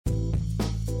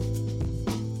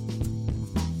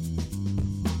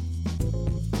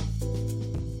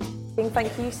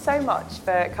Thank you so much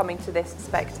for coming to this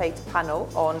Spectator panel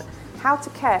on how to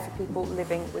care for people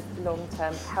living with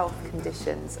long-term health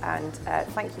conditions. And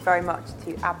thank you very much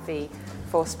to Abbvie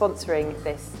for sponsoring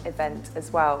this event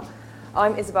as well.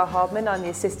 I'm Isabel Hardman, I'm the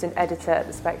assistant editor at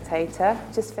The Spectator.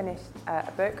 Just finished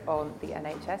a book on the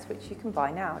NHS, which you can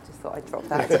buy now. I just thought I'd drop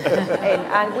that in.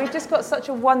 And we've just got such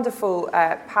a wonderful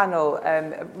panel,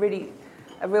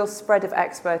 a real spread of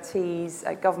expertise,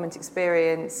 government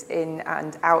experience in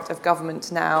and out of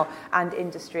government now, and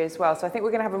industry as well. So I think we're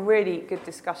going to have a really good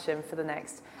discussion for the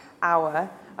next hour.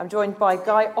 I'm joined by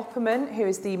Guy Opperman, who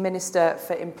is the Minister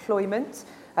for Employment,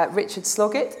 Richard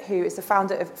Sloggett, who is the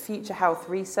founder of Future Health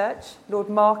Research, Lord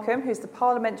Markham, who is the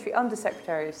Parliamentary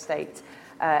Under-Secretary of State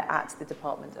at the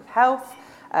Department of Health,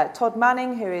 Todd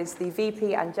Manning, who is the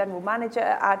VP and General Manager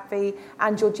at Abbvie,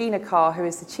 and Georgina Carr, who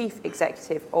is the Chief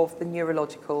Executive of the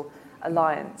Neurological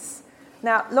Alliance.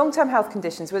 Now, long-term health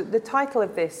conditions, the title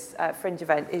of this fringe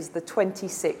event is the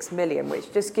 26 million,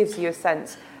 which just gives you a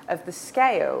sense of the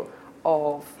scale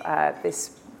of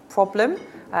this problem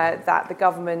that the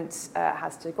government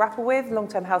has to grapple with.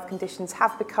 Long-term health conditions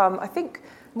have become, I think,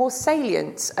 more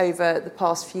salient over the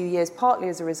past few years, partly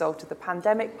as a result of the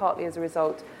pandemic, partly as a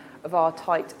result of our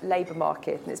tight labour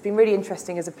market. And it's been really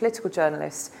interesting as a political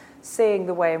journalist seeing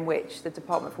the way in which the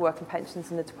Department for Work and Pensions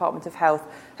and the Department of Health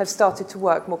have started to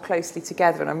work more closely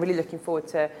together. And I'm really looking forward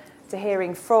to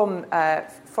hearing from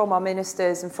our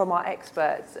ministers and from our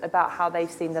experts about how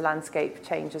they've seen the landscape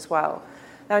change as well.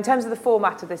 Now, in terms of the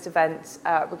format of this event,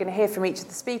 we're going to hear from each of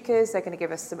the speakers. They're going to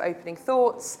give us some opening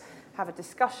thoughts, have a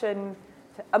discussion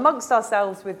amongst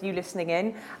ourselves with you listening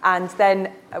in, and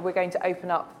then we're going to open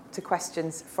up to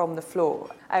questions from the floor.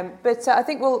 But I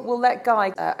think we'll let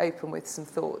Guy open with some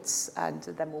thoughts, and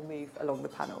then we'll move along the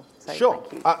panel. So, sure.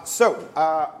 Thank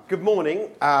you. Good morning.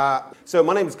 So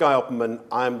my name is Guy Opperman.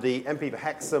 I'm the MP for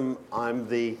Hexham. I'm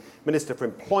the Minister for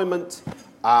Employment.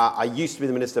 I used to be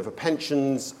the Minister for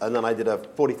Pensions, and then I did a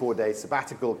 44-day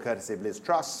sabbatical courtesy of Liz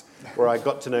Truss, where I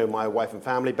got to know my wife and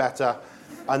family better.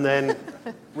 And then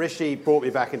Rishi brought me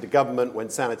back into government when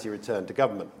sanity returned to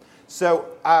government. So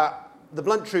the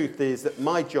blunt truth is that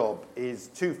my job is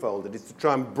twofold. It is to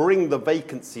try and bring the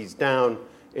vacancies down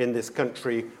in this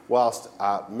country whilst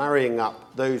marrying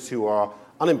up those who are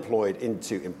unemployed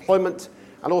into employment,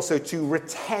 and also to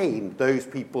retain those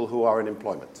people who are in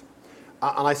employment.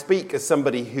 And I speak as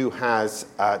somebody who has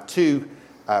two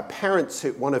parents,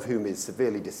 one of whom is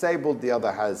severely disabled, the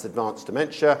other has advanced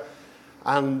dementia,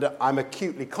 and I'm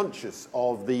acutely conscious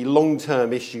of the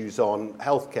long-term issues on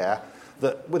healthcare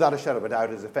that, without a shadow of a doubt,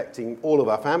 is affecting all of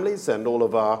our families and all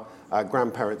of our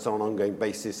grandparents on an ongoing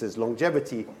basis as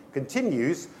longevity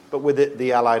continues, but with it,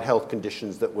 the allied health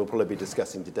conditions that we'll probably be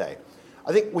discussing today.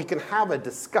 I think we can have a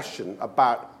discussion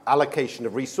about allocation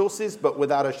of resources, but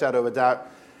without a shadow of a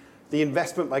doubt, the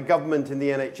investment by government in the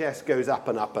NHS goes up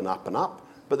and up and up and up.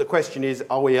 But the question is,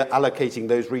 are we allocating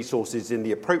those resources in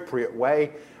the appropriate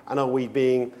way? And are we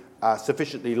being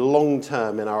sufficiently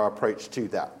long-term in our approach to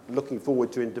that? Looking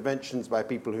forward to interventions by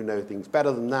people who know things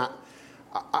better than that.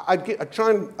 I think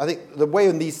the way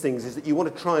in these things is that you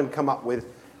want to try and come up with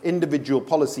individual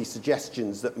policy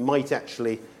suggestions that might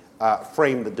actually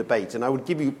frame the debate. And I would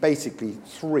give you basically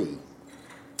three.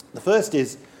 The first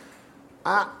is,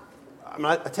 I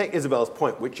take Isabel's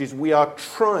point, which is we are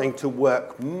trying to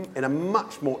work in a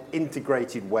much more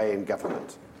integrated way in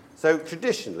government. So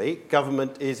traditionally,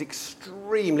 government is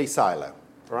extremely silo,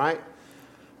 right?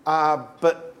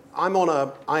 But I'm on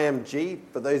a IMG.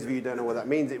 For those of you who don't know what that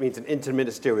means, it means an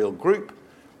interministerial group,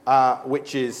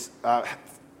 which is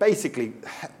basically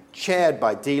chaired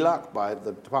by DLUC, by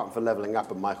the Department for Levelling Up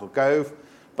and Michael Gove.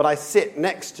 But I sit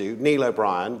next to Neil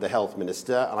O'Brien, the Health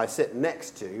Minister, and I sit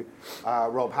next to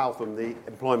Rob Halfam,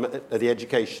 the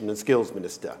Education and Skills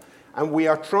Minister. And we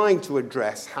are trying to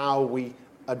address how we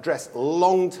address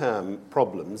long-term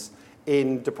problems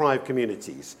in deprived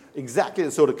communities, exactly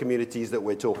the sort of communities that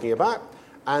we're talking about.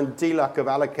 And DLUC have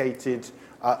allocated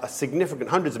a significant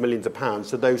hundreds of millions of pounds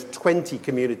to those 20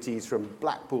 communities from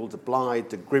Blackpool to Blythe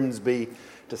to Grimsby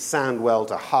to Sandwell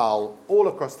to Hull, all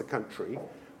across the country,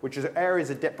 which are areas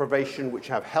of deprivation which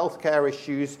have healthcare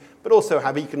issues, but also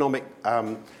have economic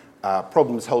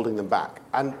problems holding them back.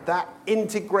 And that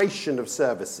integration of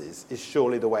services is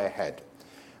surely the way ahead.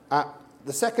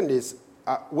 The second is,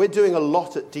 we're doing a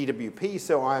lot at DWP,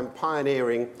 so I am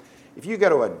pioneering. If you go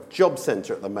to a job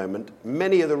centre at the moment,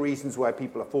 many of the reasons why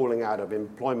people are falling out of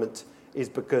employment is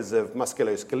because of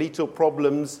musculoskeletal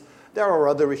problems. There are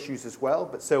other issues as well,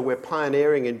 but so we're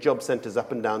pioneering in job centres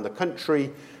up and down the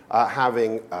country,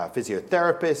 having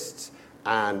physiotherapists,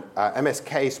 and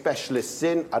MSK specialists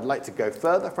in. I'd like to go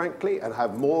further, frankly, and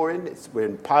have more in. We're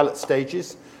in pilot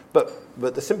stages. But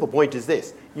the simple point is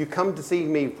this. You come to see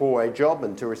me for a job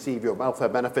and to receive your welfare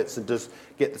benefits and just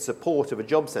get the support of a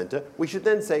job centre. We should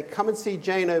then say, come and see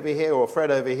Jane over here or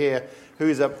Fred over here,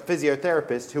 who's a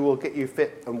physiotherapist who will get you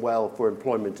fit and well for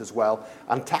employment as well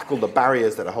and tackle the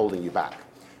barriers that are holding you back.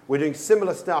 We're doing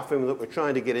similar stuff in that we're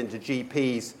trying to get into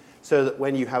GPs so that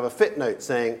when you have a fit note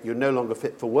saying you're no longer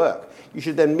fit for work, you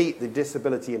should then meet the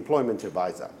disability employment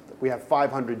advisor. We have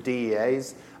 500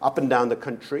 DEAs up and down the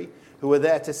country who are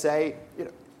there to say,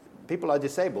 people are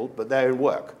disabled, but they're in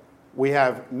work. We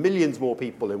have millions more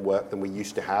people in work than we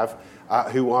used to have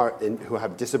who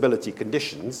have disability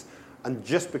conditions. And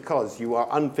just because you are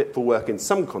unfit for work in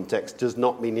some contexts does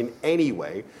not mean in any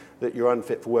way that you're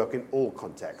unfit for work in all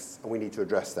contexts. And we need to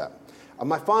address that. And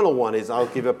my final one is I'll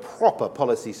give a proper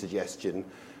policy suggestion,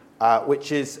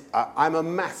 which is I'm a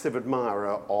massive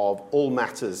admirer of All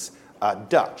Matters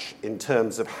Dutch in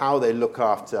terms of how they look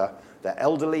after their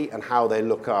elderly and how they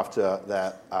look after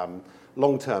their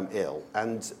long-term ill.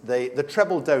 And the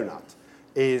treble donut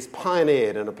is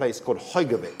pioneered in a place called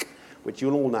Heugewijk, which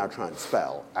you'll all now try and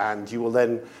spell, and you will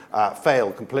then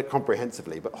fail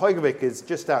comprehensively. But Heugewijk is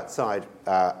just outside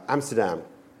Amsterdam.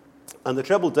 And the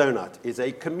treble donut is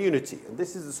a community, and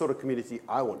this is the sort of community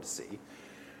I want to see,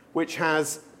 which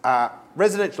has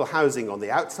residential housing on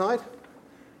the outside,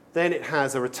 then it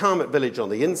has a retirement village on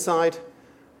the inside,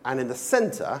 and in the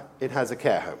centre, it has a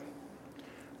care home.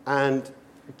 And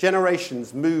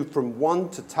generations move from one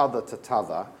to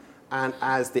t'other, and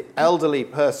as the elderly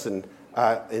person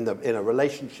in a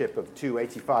relationship of two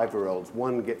 85-year-olds,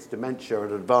 one gets dementia at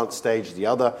an advanced stage, the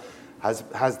other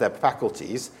has their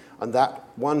faculties, and that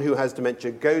one who has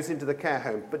dementia goes into the care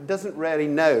home but doesn't really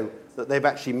know that they've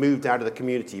actually moved out of the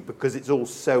community because it's all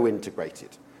so integrated.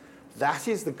 That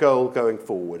is the goal going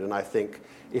forward, and I think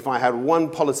if I had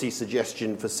one policy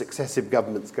suggestion for successive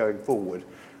governments going forward,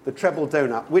 the treble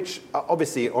donut, which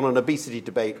obviously on an obesity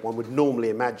debate one would normally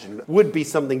imagine would be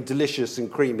something delicious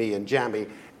and creamy and jammy,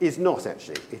 is not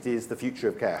actually. It is the future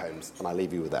of care homes, and I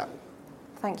leave you with that.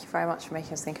 Thank you very much for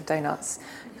making us think of donuts,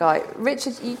 Guy.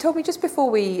 Richard, you told me just before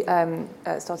we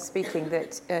started speaking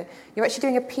that you're actually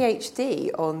doing a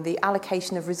PhD on the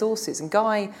allocation of resources, and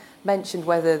Guy mentioned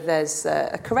whether there's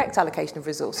a correct allocation of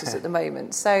resources at the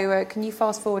moment. So can you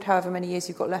fast forward however many years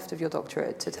you've got left of your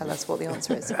doctorate to tell us what the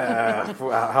answer is?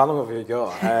 How long have you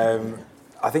got?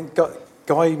 I think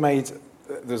Guy made...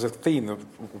 There's a theme of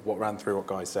what ran through what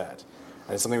Guy said,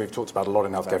 and it's something we've talked about a lot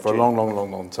in healthcare for a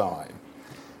long time,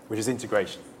 which is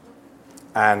integration.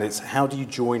 And it's how do you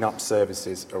join up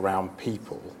services around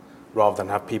people rather than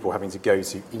have people having to go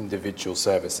to individual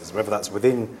services, whether that's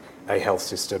within a health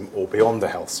system or beyond the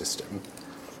health system.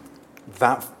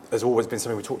 That has always been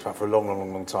something we talked about for a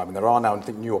long time. And there are now, I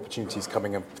think, new opportunities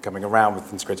coming around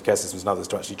with integrated care systems and others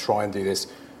to actually try and do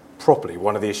this properly.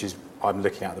 One of the issues I'm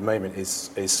looking at the moment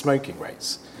is smoking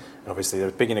rates. And obviously there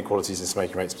are big inequalities in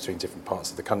smoking rates between different parts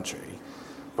of the country.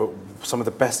 But some of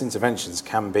the best interventions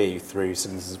can be through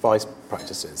citizens' advice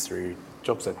practices, through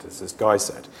job centres, as Guy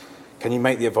said. Can you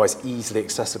make the advice easily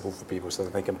accessible for people so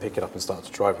that they can pick it up and start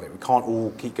to drive with it? We can't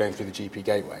all keep going through the GP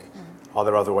gateway. Are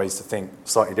there other ways to think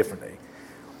slightly differently?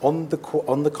 On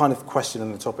the kind of question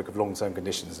and the topic of long-term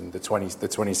conditions and the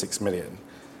 26 million,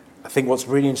 I think what's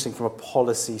really interesting from a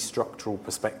policy structural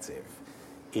perspective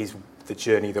is the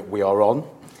journey that we are on.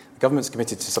 The government's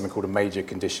committed to something called a major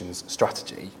conditions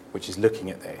strategy, which is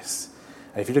looking at this.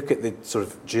 And if you look at the sort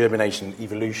of germination,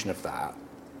 evolution of that,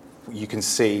 you can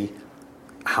see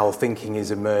how thinking is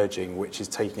emerging, which is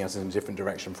taking us in a different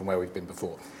direction from where we've been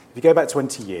before. If you go back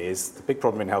 20 years, the big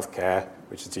problem in healthcare,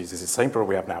 which is the same problem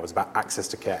we have now, is about access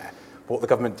to care. But what the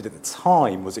government did at the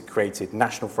time was it created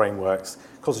national frameworks,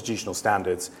 constitutional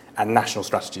standards, and national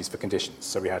strategies for conditions.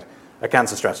 So we had a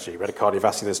cancer strategy, we had a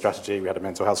cardiovascular strategy, we had a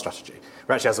mental health strategy.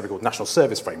 We actually had something called national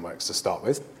service frameworks to start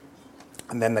with,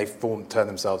 and then they turned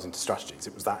themselves into strategies.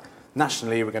 It was that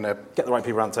nationally we're going to get the right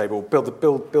people around the table, build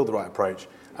the right approach,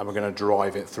 and we're going to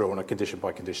drive it through on a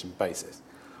condition-by-condition basis.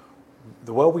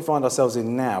 The world we find ourselves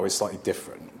in now is slightly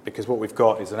different because what we've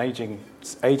got is an aging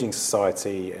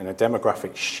society and a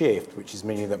demographic shift, which is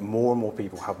meaning that more and more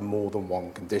people have more than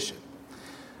one condition.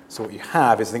 So what you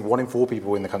have is, I think, 1 in 4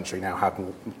 people in the country now have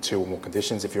 2 or more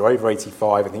conditions. If you're over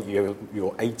 85, I think you're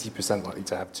 80% likely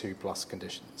to have 2+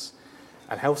 conditions.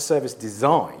 And health service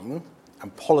design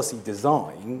and policy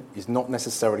design is not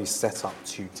necessarily set up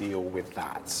to deal with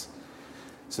that.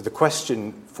 So the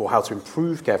question for how to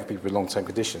improve care for people with long-term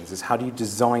conditions is how do you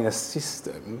design a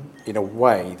system in a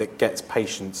way that gets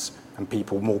patients and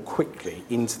people more quickly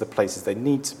into the places they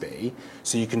need to be,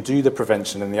 so you can do the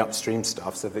prevention and the upstream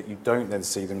stuff so that you don't then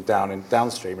see them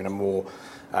downstream in a more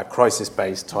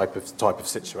crisis-based type of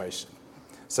situation.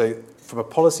 So from a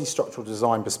policy structural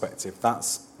design perspective,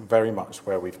 that's very much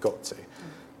where we've got to.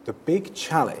 The big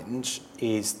challenge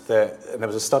is that, and there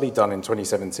was a study done in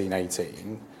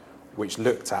 2017-18 which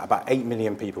looked at about 8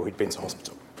 million people who'd been to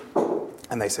hospital.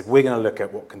 And they said, we're going to look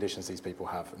at what conditions these people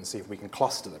have and see if we can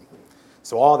cluster them.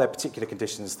 So are there particular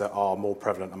conditions that are more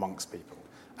prevalent amongst people?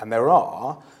 And there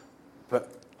are,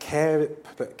 but care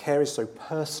is so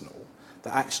personal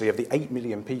that actually of the 8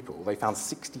 million people, they found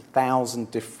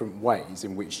 60,000 different ways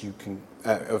in which you can,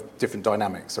 of different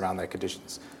dynamics around their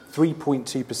conditions.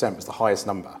 3.2% was the highest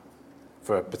number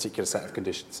for a particular set of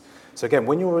conditions. So again,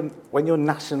 when you're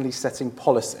nationally setting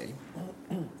policy,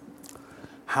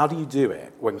 how do you do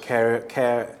it when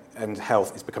care and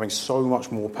health is becoming so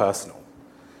much more personal?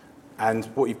 And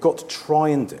what you've got to try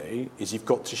and do is you've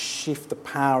got to shift the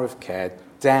power of care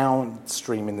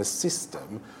downstream in the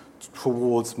system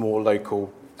towards more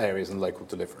local areas and local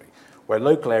delivery. Where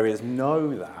local areas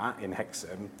know that in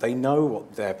Hexham, they know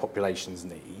what their populations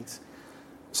need.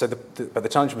 So but the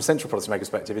challenge from a central policymaker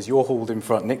perspective is you're hauled in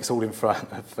front, Nick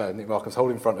Markham's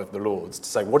hauled in front of the Lords to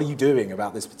say, what are you doing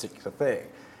about this particular thing?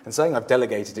 And saying I've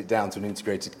delegated it down to an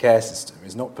integrated care system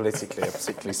is not politically a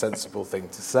particularly sensible thing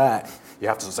to say. You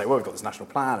have to sort of say, well, we've got this national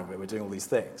plan and we're doing all these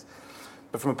things.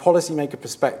 But from a policymaker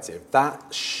perspective,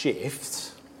 that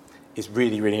shift is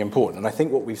really, really important. And I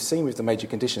think what we've seen with the major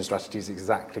condition strategy is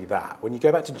exactly that. When you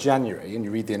go back to January and you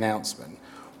read the announcement,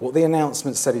 what the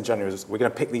announcement said in January was, we're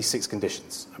going to pick these 6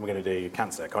 conditions, and we're going to do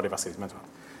cancer, cardiovascular, mental health.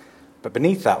 But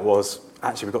beneath that was,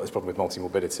 actually, we've got this problem with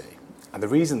multimorbidity. And the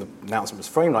reason the announcement was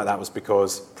framed like that was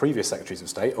because previous secretaries of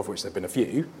state, of which there have been a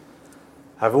few,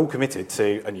 have all committed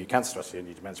to a new cancer strategy, a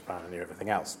new dementia plan, a new everything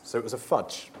else. So it was a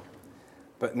fudge.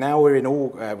 But now we've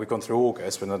gone through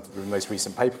August, when the most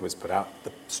recent paper was put out.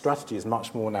 The strategy is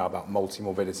much more now about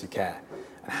multimorbidity care.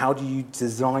 And how do you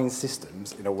design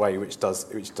systems in a way which does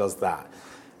that?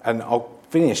 And I'll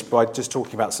finish by just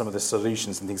talking about some of the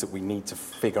solutions and things that we need to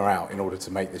figure out in order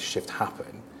to make this shift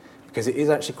happen. Because it is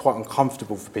actually quite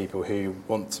uncomfortable for people who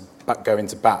want to go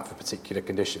into bat for particular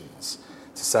conditions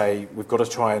to say, we've got to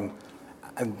try and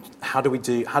how do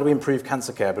we improve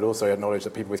cancer care, but also acknowledge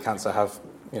that people with cancer have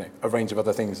a range of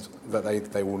other things that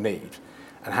they will need.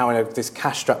 And how in this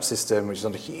cash-strapped system, which is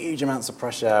under huge amounts of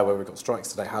pressure, where we've got strikes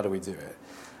today, how do we do it?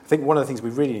 I think one of the things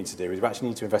we really need to do is we actually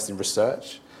need to invest in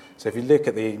research. So if you look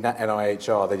at the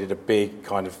NIHR, they did a big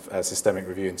kind of systemic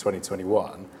review in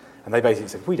 2021, and they basically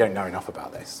said, we don't know enough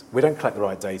about this. We don't collect the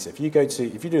right data. If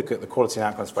you look at the quality and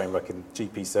outcomes framework in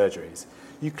GP surgeries,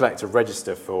 you collect a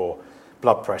register for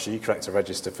blood pressure, you collect a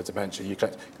register for dementia,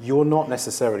 you're not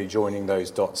necessarily joining those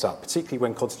dots up, particularly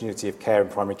when continuity of care in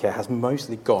primary care has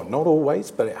mostly gone. Not always,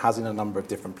 but it has in a number of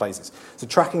different places. So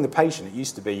tracking the patient, it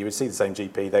used to be you would see the same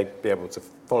GP, they'd be able to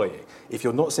follow you. If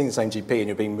you're not seeing the same GP and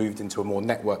you're being moved into a more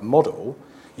network model,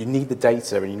 you need the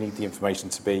data and you need the information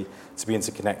to be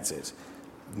interconnected.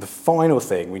 The final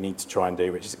thing we need to try and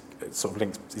do, which is sort of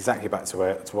linked exactly back to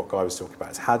what Guy was talking about,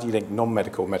 is how do you link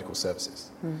non-medical medical services?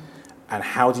 And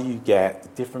how do you get the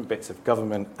different bits of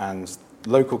government and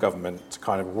local government to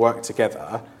kind of work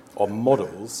together on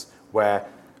models where,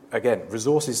 again,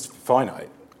 resources finite.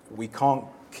 We can't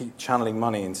keep channeling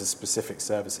money into specific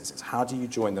services. It's how do you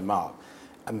join them up?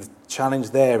 And the challenge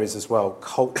there is as well,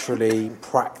 culturally,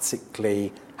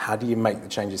 practically, how do you make the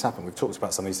changes happen? We've talked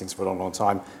about some of these things for a long, long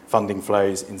time. Funding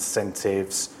flows,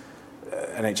 incentives,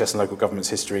 NHS and local government's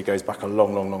history goes back a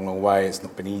long, long, long, long way. It's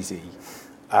not been easy.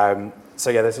 So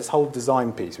yeah, there's this whole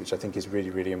design piece, which I think is really,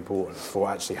 really important for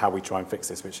actually how we try and fix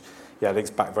this, which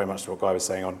links back very much to what Guy was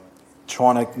saying on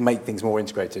trying to make things more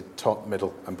integrated, top,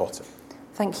 middle and bottom.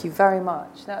 Thank you very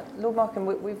much. Now, Lord Markham,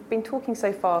 we've been talking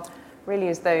so far really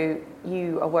as though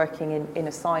you are working in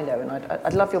a silo, and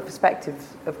I'd love your perspective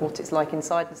of what it's like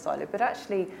inside the silo. But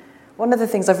actually, one of the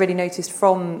things I've really noticed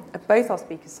from both our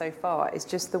speakers so far is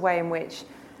just the way in which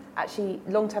actually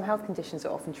long-term health conditions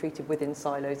are often treated within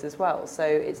silos as well. So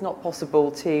it's not possible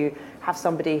to have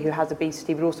somebody who has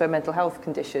obesity but also a mental health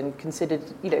condition considered,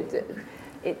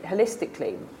 it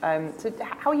holistically. So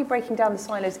how are you breaking down the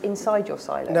silos inside your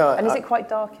silo? No, and is it quite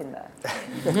dark in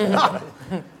there?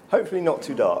 Hopefully not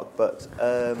too dark, but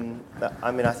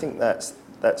I think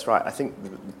that's right. I think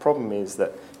the problem is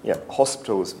that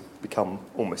hospitals become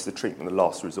almost the treatment of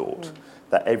last resort.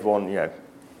 That everyone,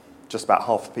 just about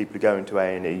half the people who go into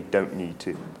A&E don't need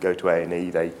to go to A&E.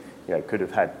 They could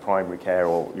have had primary care,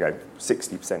 or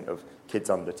 60% of kids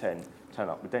under 10 turn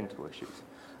up with dental issues.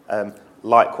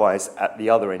 Likewise, at the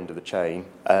other end of the chain,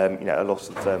 a lot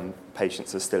of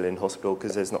patients are still in hospital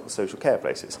because there's not the social care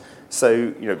places.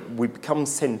 So, we become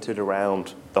centred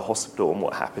around the hospital and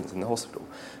what happens in the hospital.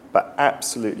 But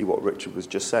absolutely what Richard was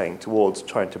just saying, towards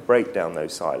trying to break down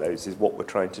those silos, is what we're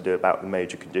trying to do about the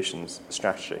major conditions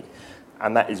strategy.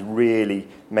 And that is really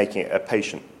making it a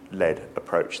patient-led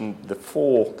approach. And the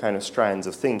 4 kind of strands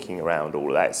of thinking around all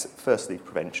of that is, firstly,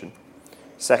 prevention.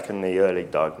 Secondly, early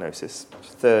diagnosis.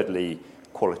 Thirdly,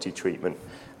 quality treatment.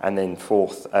 And then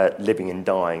 4th, living and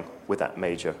dying with that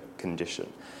major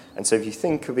condition. And so if you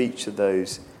think of each of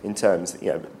those in terms,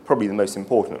 probably the most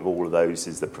important of all of those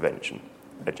is the prevention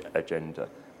agenda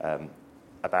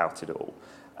about it all.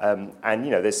 And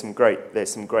there's some great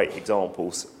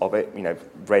examples of it.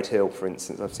 Red Hill, for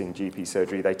instance, I've seen GP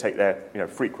surgery. They take their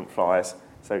frequent flyers,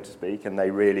 so to speak, and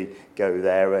they really go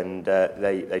there and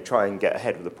they try and get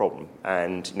ahead of the problem.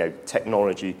 And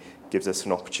technology gives us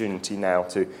an opportunity now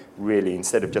to really,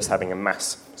 instead of just having a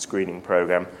mass screening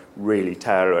program, really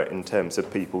tailor it in terms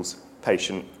of people's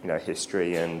patient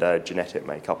history and genetic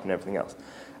makeup and everything else.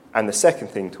 And the second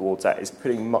thing towards that is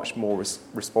putting much more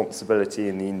responsibility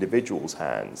in the individual's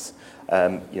hands.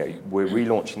 We're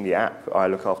relaunching the app. I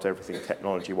look after everything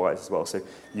technology-wise as well. So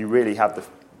you really have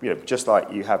just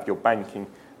like you have your banking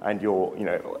and your,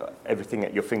 everything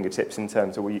at your fingertips in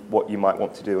terms of what you might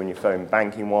want to do on your phone,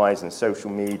 banking-wise and social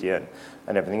media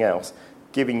and everything else.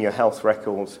 Giving your health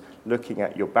records, looking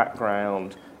at your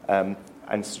background, and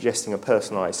suggesting a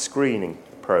personalised screening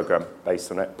program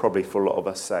based on it, probably for a lot of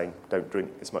us saying don't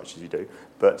drink as much as you do,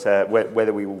 but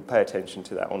whether we will pay attention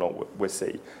to that or not, we'll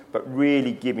see. But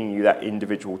really giving you that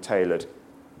individual tailored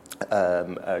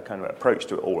kind of approach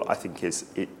to it all, I think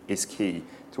is key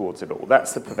towards it all.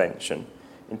 That's the prevention.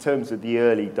 In terms of the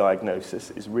early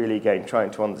diagnosis, is really again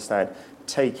trying to understand,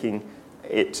 taking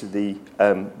it to the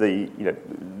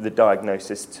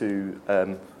diagnosis to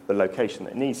the location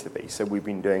that it needs to be. So we've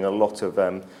been doing a lot of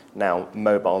now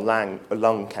mobile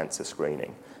lung cancer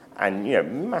screening, and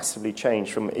massively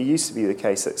changed from, it used to be the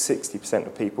case that 60%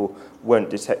 of people weren't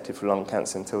detected for lung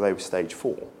cancer until they were stage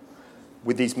 4.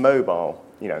 With these mobile,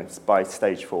 by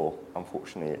stage 4,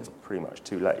 unfortunately, it's pretty much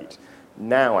too late.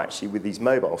 Now, actually, with these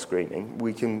mobile screening,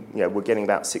 we can, we're getting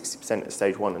about 60% at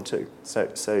stage 1 and 2.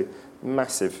 So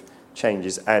massive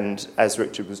changes. And as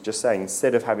Richard was just saying,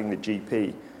 instead of having the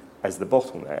GP as the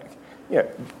bottleneck,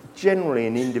 generally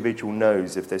an individual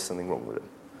knows if there's something wrong with them.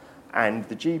 And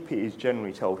the GP is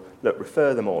generally told, look,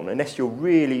 refer them on. Unless you're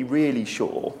really, really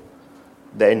sure,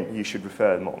 then you should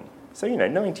refer them on. So,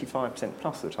 95%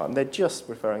 plus of the time, they're just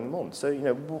referring them on. So,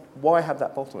 why have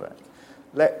that bottleneck?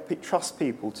 Trust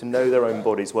people to know their own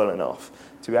bodies well enough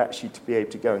to be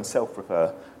able to go and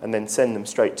self-refer and then send them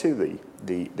straight to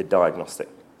the diagnostic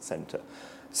centre.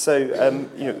 So,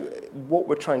 what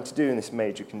we're trying to do in this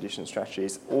major condition strategy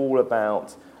is all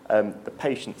about the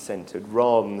patient-centred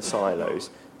rather than the silos.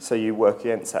 So you work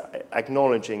against that,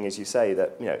 acknowledging, as you say,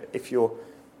 that if you're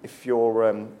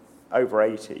over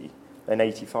 80, then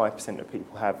 85% of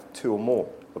people have 2 or more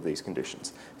of these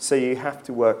conditions. So you have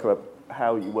to work out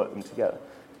how you work them together.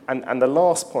 And the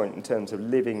last point in terms of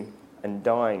living and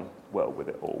dying well with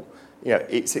it all,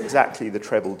 it's exactly the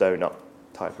treble donut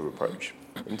type of approach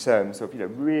in terms of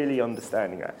really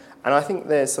understanding that. And I think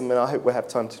there's something, I hope we'll have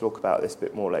time to talk about this a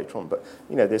bit more later on, but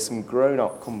there's some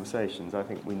grown-up conversations I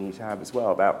think we need to have as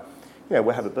well about,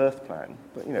 we'll have a birth plan,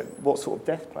 but what sort of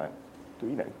death plan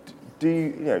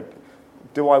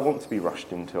do I want to be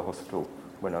rushed into a hospital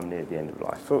when I'm near the end of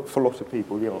life? For a lot of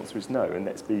people, the answer is no, and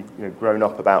let's be grown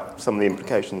up about some of the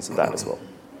implications of that as well.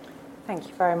 Thank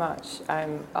you very much.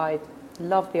 I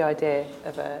love the idea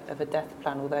of a death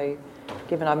plan, although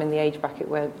given I'm in the age bracket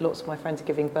where lots of my friends are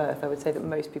giving birth, I would say that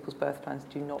most people's birth plans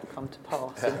do not come to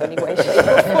pass in any way, shape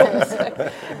or form, so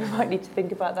we might need to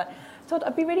think about that. Todd,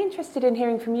 I'd be really interested in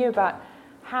hearing from you about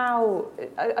how,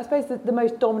 I suppose, the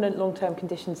most dominant long-term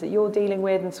conditions that you're dealing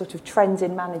with and sort of trends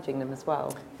in managing them as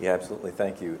well. Yeah, absolutely.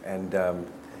 Thank you. And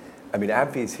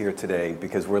Abbvie's here today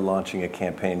because we're launching a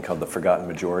campaign called The Forgotten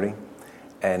Majority.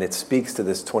 And it speaks to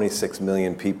this 26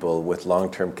 million people with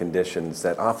long-term conditions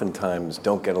that oftentimes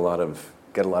don't get a lot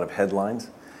of headlines.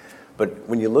 But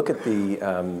when you look at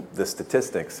the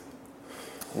statistics,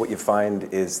 what you find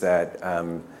is that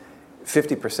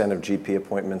 50% of GP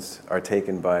appointments are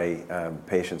taken by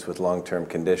patients with long-term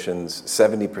conditions.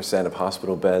 70% of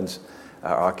hospital beds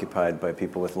are occupied by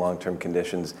people with long-term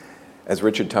conditions. As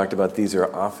Richard talked about, these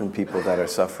are often people that are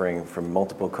suffering from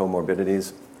multiple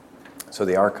comorbidities. So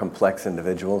they are complex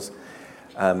individuals,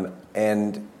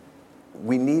 and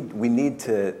we need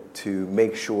to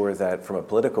make sure that from a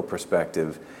political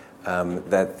perspective,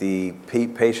 that the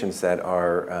patients that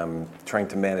are trying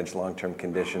to manage long-term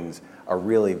conditions are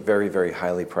really very, very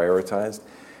highly prioritized.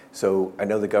 So I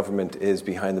know the government is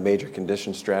behind the major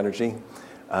condition strategy,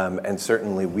 and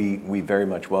certainly we very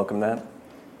much welcome that.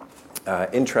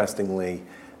 Interestingly,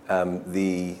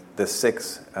 the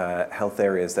 6 health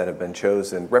areas that have been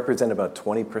chosen represent about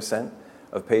 20%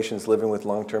 of patients living with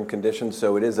long-term conditions,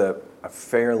 so it is a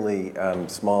fairly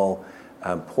small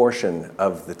portion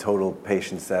of the total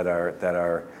patients that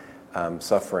are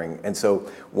suffering. And so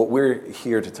what we're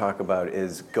here to talk about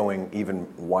is going even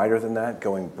wider than that,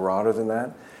 going broader than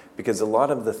that, because a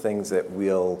lot of the things that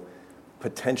we'll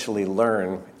potentially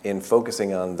learn in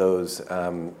focusing on those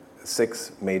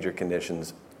 6 major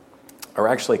conditions are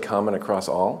actually common across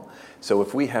all. So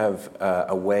if we have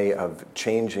a way of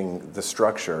changing the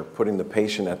structure, putting the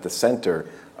patient at the center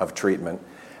of treatment,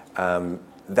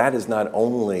 that is not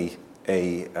only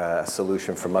a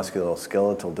solution for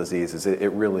musculoskeletal diseases,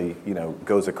 it really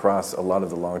goes across a lot of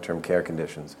the long-term care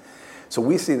conditions. So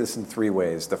we see this in 3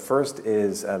 ways. The first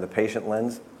is the patient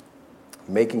lens,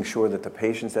 making sure that the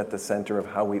patient's at the center of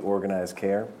how we organize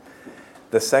care.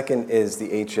 The second is the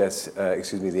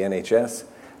NHS,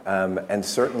 and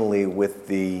certainly with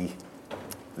the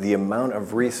amount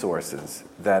of resources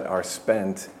that are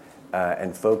spent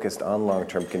and focused on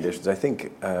long-term conditions. I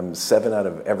think 7 out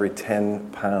of every 10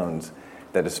 pounds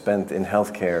that is spent in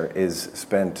healthcare is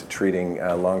spent treating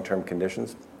long-term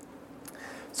conditions.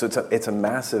 So it's a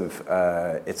massive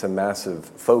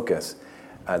focus.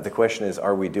 The question is,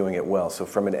 are we doing it well? So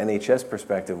from an NHS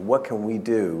perspective, what can we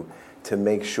do to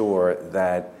make sure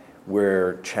that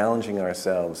we're challenging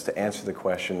ourselves to answer the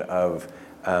question of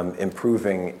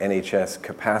improving NHS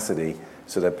capacity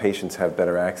so that patients have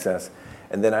better access?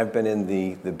 And then I've been in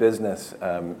the business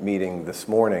meeting this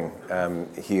morning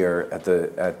here at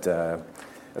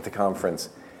the conference,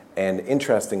 and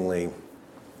interestingly,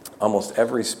 almost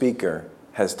every speaker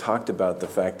has talked about the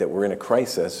fact that we're in a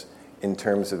crisis in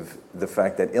terms of the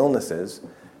fact that illnesses,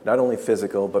 not only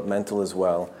physical but mental as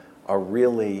well, are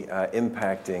really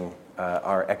impacting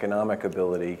our economic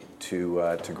ability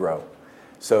to grow.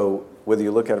 So whether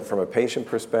you look at it from a patient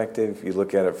perspective, you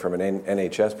look at it from an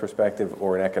NHS perspective,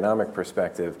 or an economic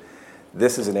perspective,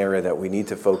 this is an area that we need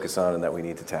to focus on and that we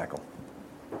need to tackle.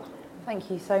 Thank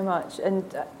you so much. And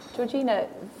Georgina,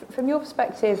 from your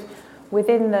perspective,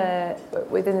 within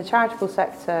the charitable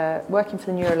sector, working for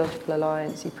the Neurological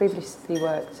Alliance, you previously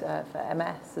worked for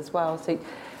MS as well. So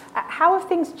how have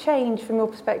things changed from your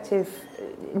perspective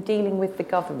in dealing with the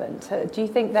government? Do you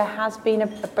think there has been a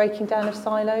breaking down of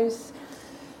silos?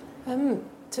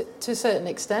 To a certain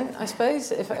extent, I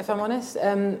suppose, if I'm honest.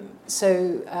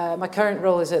 So my current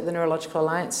role is at the Neurological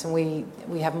Alliance, and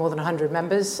we have more than 100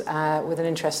 members with an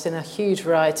interest in a huge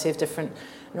variety of different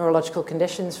neurological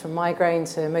conditions, from migraine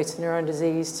to motor neuron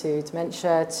disease to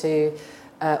dementia to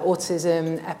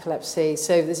autism, epilepsy.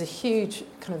 So there's a huge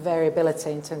kind of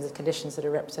variability in terms of conditions that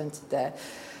are represented there.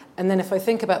 And then if I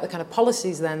think about the kind of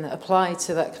policies then that apply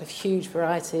to that kind of huge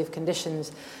variety of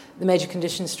conditions, the major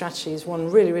condition strategy is one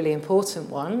really, really important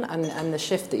one, and the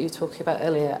shift that you were talking about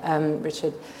earlier,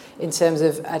 Richard, in terms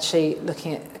of actually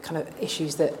looking at kind of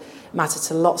issues that matter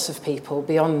to lots of people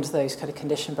beyond those kind of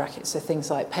condition brackets, so things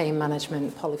like pain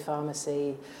management,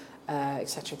 polypharmacy, et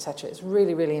cetera, et cetera. It's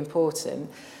really, really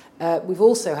important. We've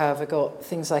also, however, got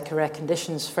things like a rare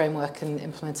conditions framework and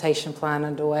implementation plan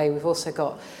underway. We've also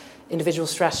got individual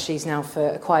strategies now for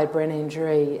acquired brain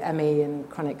injury, ME, and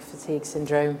chronic fatigue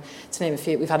syndrome, to name a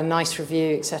few. We've had a NICE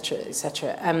review, et cetera, et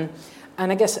cetera.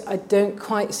 And I guess I don't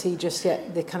quite see just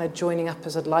yet the kind of joining up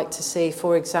as I'd like to see.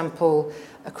 For example,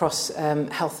 across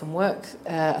health and work,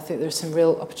 I think there are some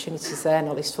real opportunities there,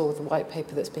 not least for the white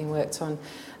paper that's being worked on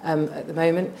at the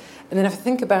moment. And then if I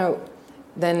think about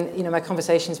then, my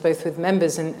conversations both with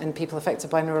members and people affected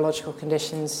by neurological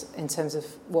conditions in terms of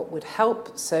what would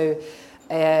help. So,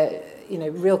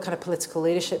 real kind of political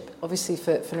leadership, obviously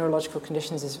for neurological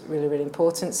conditions, is really, really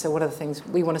important. So one of the things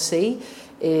we want to see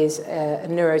is a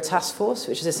neuro task force,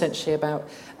 which is essentially about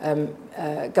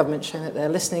government showing that they're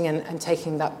listening and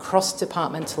taking that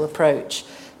cross-departmental approach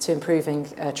to improving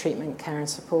treatment, care and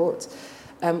support.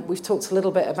 We've talked a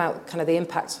little bit about kind of the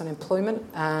impacts on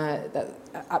employment. That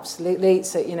absolutely.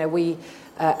 So, we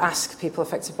ask people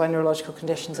affected by neurological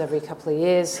conditions every couple of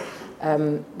years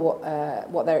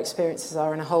what their experiences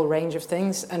are in a whole range of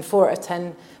things. And 4 out of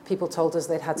 10 people told us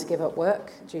they'd had to give up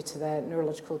work due to their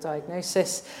neurological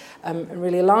diagnosis. And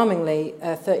really alarmingly,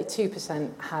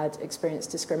 32% had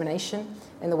experienced discrimination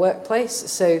in the workplace.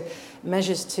 So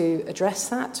measures to address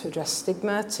that, to address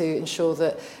stigma, to ensure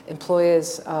that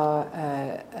employers are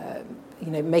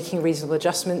making reasonable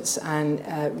adjustments and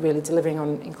really delivering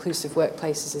on inclusive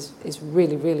workplaces is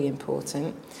really, really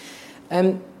important.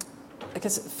 I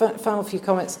guess final few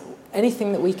comments.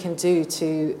 Anything that we can do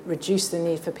to reduce the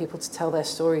need for people to tell their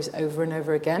stories over and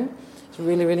over again is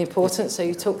really, really important. So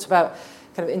you talked about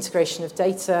kind of integration of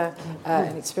data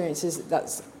and experiences.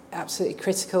 That's absolutely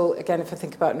critical. Again, if I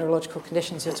think about neurological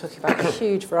conditions, you're talking about a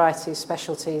huge variety of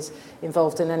specialties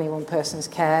involved in any one person's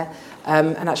care.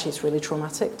 And actually, it's really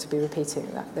traumatic to be repeating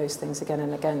those things again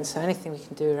and again. So anything we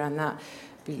can do around that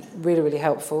would be really, really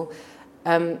helpful.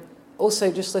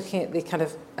 Also, just looking at the kind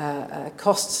of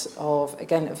costs of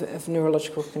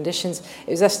neurological conditions, it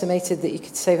was estimated that you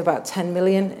could save about 10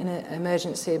 million in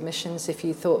emergency admissions if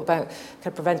you thought about kind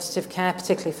of preventative care,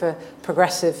 particularly for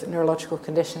progressive neurological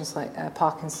conditions like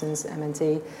Parkinson's,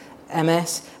 MND,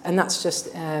 MS, and that's just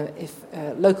if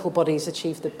local bodies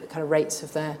achieve the kind of rates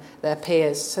of their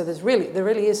peers. So there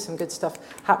really is some good stuff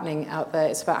happening out there.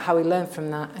 It's about how we learn from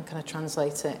that and kind of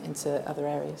translate it into other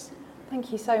areas.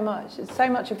 Thank you so much. So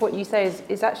much of what you say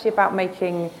is actually about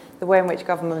making the way in which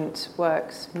government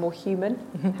works more human,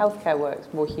 healthcare works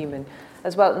more human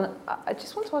as well. And I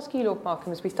just want to ask you, Lord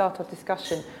Markham, as we start our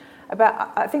discussion,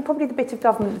 about, I think, probably the bit of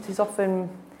government that is often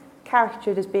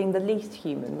caricatured as being the least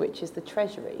human, which is the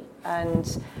Treasury.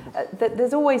 And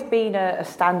there's always been a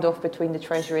standoff between the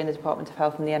Treasury and the Department of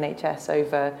Health and the NHS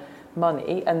over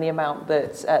money and the amount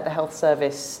that the health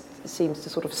service seems to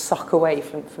sort of suck away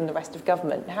from the rest of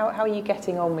government. How are you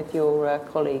getting on with your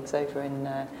colleagues over in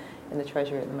the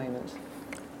Treasury at the moment?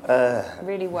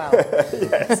 Really well.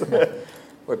 Yes.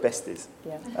 We're besties.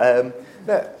 Yeah.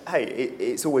 Hey,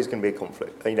 it's always going to be a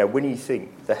conflict. You know, when you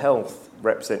think the health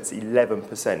represents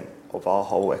 11% of our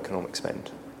whole economic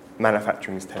spend,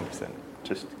 manufacturing is 10%.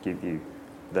 Just to give you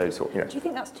those sort. You know. Do you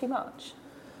think that's too much?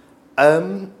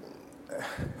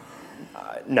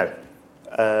 No.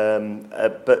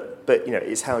 But you know,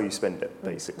 it's how you spend it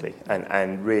basically,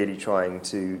 and really trying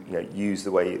to use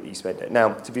the way that you spend it.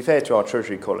 Now, to be fair to our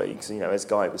Treasury colleagues, as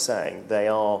Guy was saying, they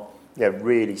are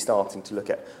really starting to look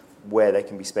at where they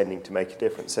can be spending to make a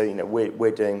difference. So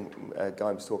we're doing.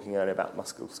 Guy was talking earlier about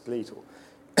musculoskeletal.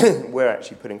 We're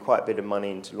actually putting quite a bit of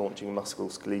money into launching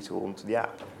musculoskeletal onto the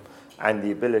app. And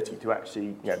the ability to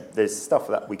actually, there's stuff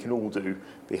that we can all do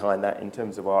behind that in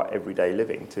terms of our everyday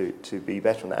living to be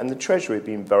better on that. And the Treasury have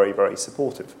been very, very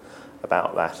supportive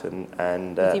about that. And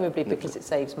presumably because it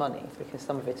saves money, because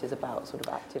some of it is about sort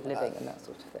of active living and that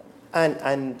sort of thing.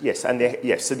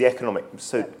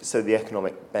 So the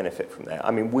economic benefit from there. I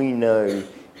mean, we know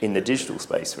in the digital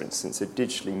space, for instance, a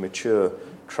digitally mature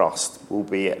trust will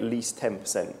be at least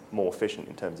 10% more efficient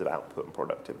in terms of output and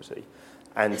productivity.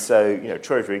 And so,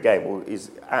 Treasury, again,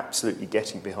 is absolutely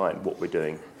getting behind what we're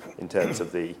doing in terms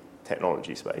of the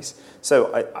technology space.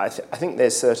 So I think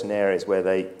there's certain areas where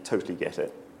they totally get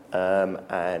it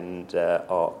and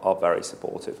are very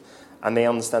supportive. And they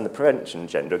understand the prevention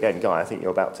agenda. Again, Guy, I think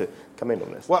you're about to come in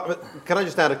on this. Well, can I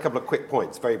just add a couple of quick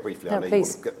points very briefly? No,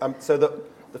 please. So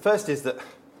the first is that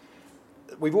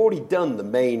we've already done the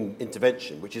main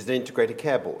intervention, which is an integrated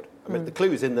care board. I mean, the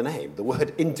clue is in the name. The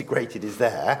word integrated is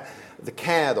there. The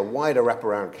care, the wider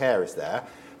wraparound care is there.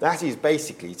 That is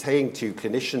basically saying to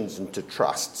clinicians and to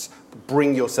trusts,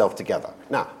 bring yourself together.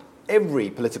 Now,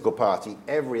 every political party,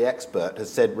 every expert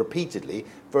has said repeatedly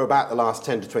for about the last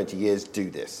 10 to 20 years, do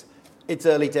this. It's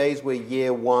early days. We're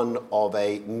year one of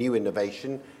a new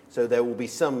innovation. So there will be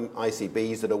some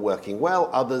ICBs that are working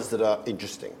well, others that are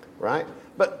interesting, right?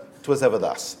 But 'twas ever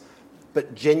thus.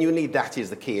 But genuinely, that is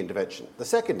the key intervention. The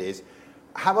second is,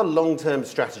 have a long-term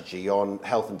strategy on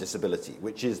health and disability,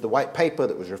 which is the white paper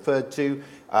that was referred to,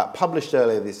 published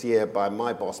earlier this year by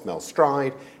my boss, Mel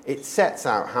Stride. It sets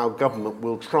out how government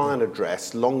will try and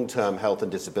address long-term health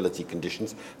and disability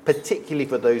conditions, particularly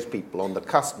for those people on the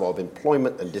cusp of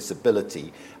employment and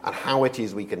disability, and how it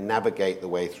is we can navigate the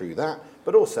way through that,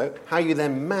 but also how you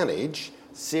then manage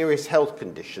serious health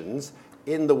conditions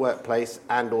in the workplace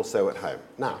and also at home.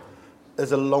 Now,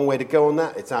 there's a long way to go on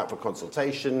that. It's out for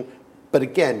consultation. But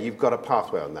again, you've got a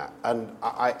pathway on that. And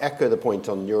I echo the point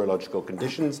on neurological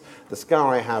conditions. The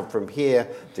scar I have from here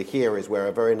to here is where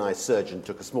a very nice surgeon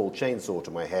took a small chainsaw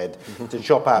to my head to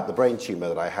chop out the brain tumour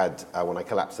that I had when I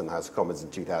collapsed in the House of Commons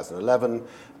in 2011.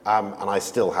 And I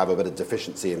still have a bit of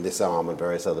deficiency in this arm and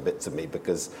various other bits of me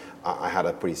because I had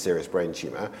a pretty serious brain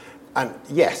tumour. And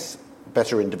yes,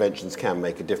 better interventions can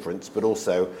make a difference, but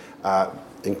also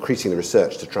increasing the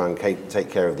research to try and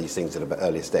take care of these things at an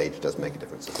earlier stage does make a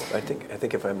difference as well. I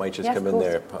think if I might just come in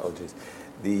there, apologies.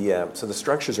 So the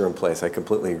structures are in place. I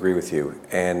completely agree with you,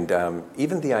 and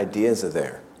even the ideas are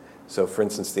there. So, for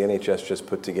instance, the NHS just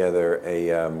put together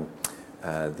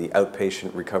the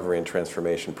outpatient recovery and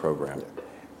transformation program,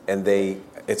 and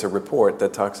it's a report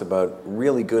that talks about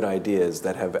really good ideas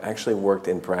that have actually worked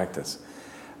in practice.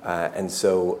 And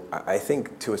so I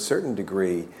think to a certain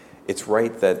degree, it's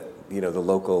right that the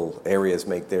local areas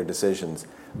make their decisions,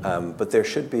 but there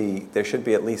should be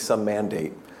at least some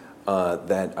mandate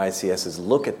that ICSs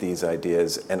look at these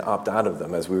ideas and opt out of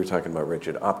them, as we were talking about,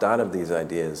 Richard, opt out of these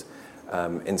ideas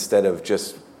instead of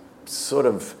just sort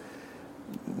of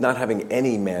not having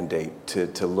any mandate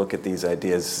to look at these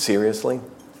ideas seriously.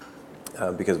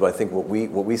 Because I think what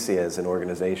we see as an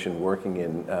organization working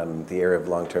in the area of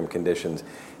long-term conditions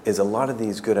is a lot of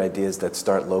these good ideas that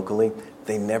start locally,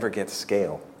 they never get to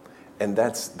scale. And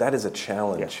that is a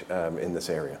challenge in this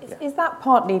area. Is that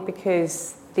partly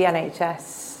because the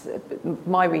NHS,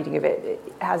 my reading of it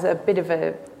has a bit of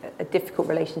a difficult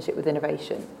relationship with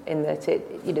innovation, in that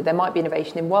there might be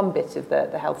innovation in one bit of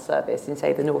the health service in,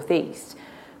 say, the North East,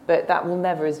 but that will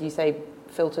never, as you say,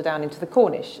 filter down into the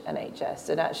Cornish NHS,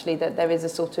 and actually that there is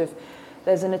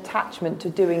there's an attachment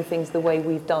to doing things the way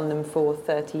we've done them for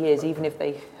 30 years, even if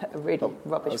they are really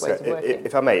rubbish ways of working.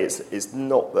 If I may, it's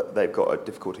not that they've got a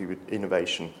difficulty with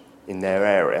innovation in their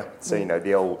area. So,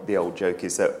 the old joke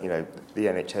is that, the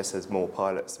NHS has more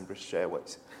pilots than British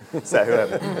Airways.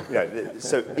 So,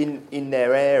 so in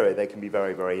their area, they can be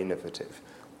very, very innovative.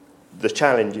 The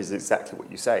challenge is exactly what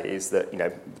you say, is that,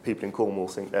 the people in Cornwall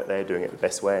think that they're doing it the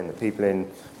best way, and the people in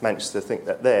Manchester think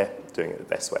that they're doing it the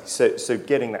best way. So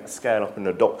getting that scale up and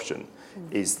adoption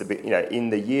is the big, in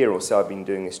the year or so I've been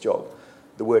doing this job,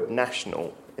 the word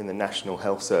national in the National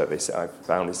Health Service I've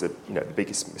found is the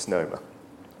biggest misnomer.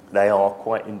 They are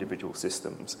quite individual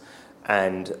systems,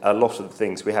 and a lot of the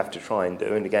things we have to try and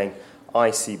do, and again,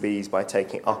 ICBs, by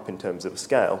taking up in terms of a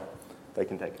scale, they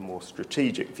can take a more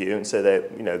strategic view, and so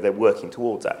they're working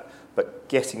towards that. But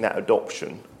getting that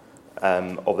adoption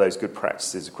of those good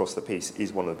practices across the piece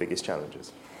is one of the biggest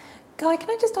challenges. Guy, can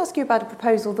I just ask you about a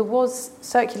proposal that was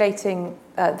circulating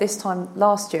this time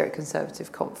last year at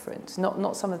Conservative Conference?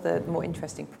 Not some of the more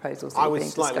interesting proposals that I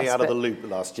was slightly out of the loop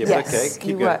last year, but okay,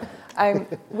 keep going.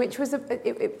 Which was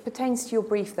it pertains to your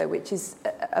brief though, which is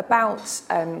about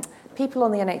people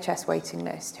on the NHS waiting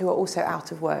list who are also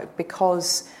out of work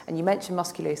because, and you mentioned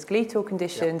musculoskeletal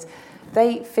conditions,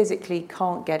 they physically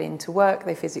can't get into work,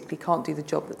 they physically can't do the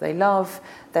job that they love,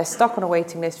 they're stuck on a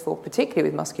waiting list for,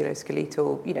 particularly with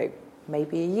musculoskeletal,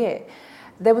 maybe a year.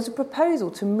 There was a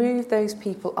proposal to move those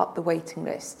people up the waiting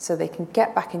list so they can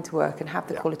get back into work and have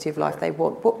the quality of life they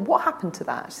want. What happened to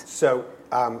that? So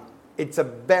it's a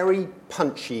very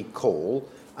punchy call,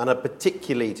 and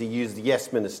particularly, to use the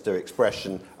Yes Minister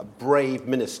expression, a brave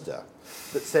minister,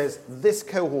 that says this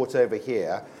cohort over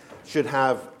here should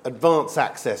have advanced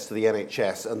access to the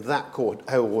NHS, and that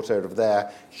cohort over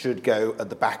there should go at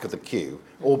the back of the queue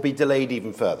or be delayed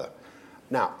even further.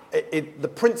 Now,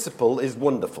 the principle is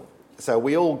wonderful. So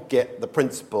we all get the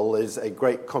principle is a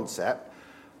great concept.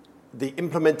 The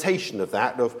implementation of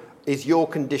that, is your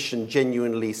condition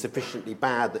genuinely sufficiently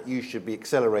bad that you should be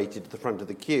accelerated to the front of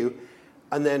the queue?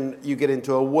 And then you get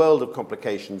into a world of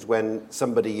complications when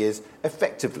somebody is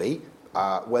effectively,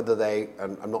 whether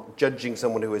I'm not judging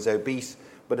someone who is obese,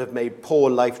 but have made poor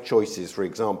life choices, for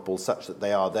example, such that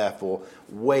they are therefore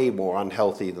way more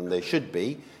unhealthy than they should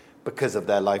be because of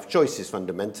their life choices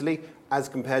fundamentally, as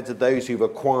compared to those who've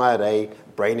acquired a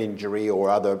brain injury or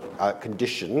other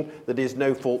condition that is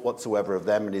no fault whatsoever of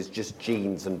them and is just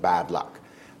genes and bad luck.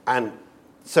 And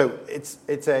so it's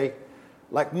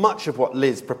like much of what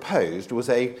Liz proposed was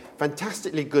a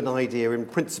fantastically good idea in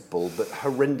principle, but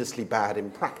horrendously bad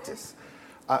in practice.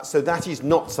 So that is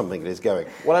not something that is going.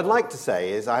 What I'd like to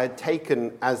say is I had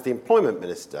taken, as the employment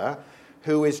minister,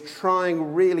 who is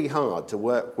trying really hard to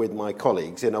work with my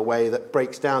colleagues in a way that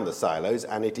breaks down the silos,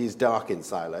 and it is dark in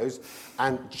silos,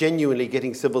 and genuinely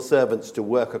getting civil servants to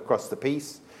work across the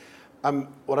piece.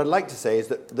 What I'd like to say is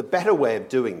that the better way of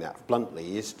doing that,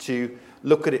 bluntly, is to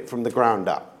look at it from the ground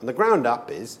up. And the ground up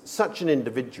is such an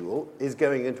individual is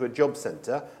going into a job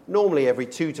centre, normally every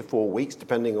 2 to 4 weeks,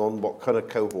 depending on what kind of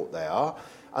cohort they are,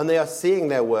 and they are seeing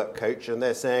their work coach and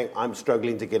they're saying, I'm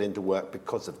struggling to get into work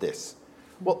because of this.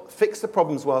 Well, fix the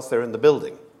problems whilst they're in the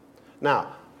building.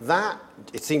 Now, that,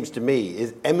 it seems to me,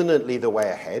 is eminently the way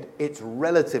ahead. It's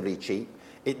relatively cheap.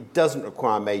 It doesn't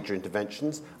require major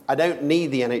interventions. I don't need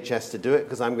the NHS to do it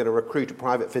because I'm going to recruit a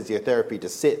private physiotherapy to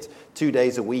sit 2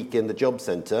 days a week in the job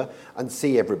centre and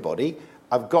see everybody.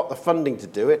 I've got the funding to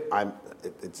do it.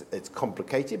 It's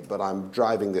complicated, but I'm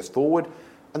driving this forward.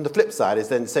 And the flip side is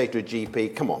then say to a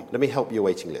GP, come on, let me help your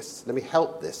waiting lists. Let me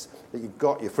help this, that you've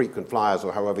got your frequent flyers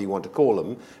or however you want to call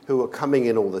them, who are coming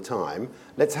in all the time.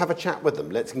 Let's have a chat with them.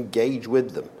 Let's engage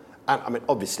with them. And I mean,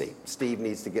 obviously, Steve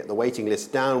needs to get the waiting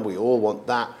list down. We all want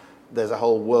that. There's a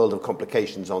whole world of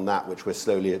complications on that, which we're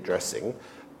slowly addressing.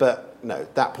 But no,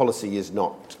 that policy is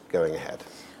not going ahead.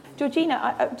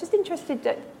 Georgina, I'm just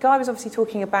interested, Guy was obviously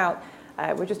talking about,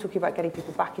 we're just talking about getting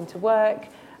people back into work.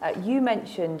 You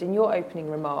mentioned in your opening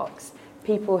remarks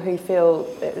people who feel,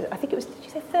 I think it was, did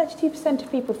you say 32%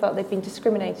 of people felt they'd been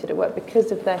discriminated at work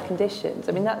because of their conditions?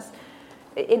 I mean, that's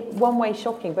in one way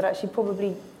shocking, but actually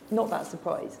probably not that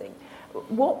surprising.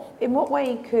 In what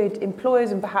way could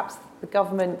employers and perhaps the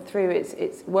government, through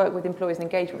its work with employers and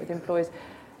engagement with employers,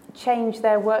 change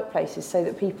their workplaces so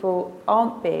that people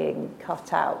aren't being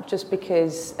cut out just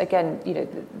because, again,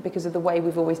 because of the way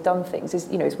we've always done things?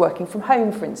 Is working from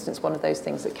home, for instance, one of those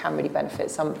things that can really benefit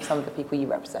some of the people you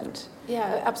represent?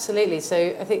 Yeah, absolutely. So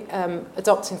I think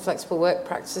adopting flexible work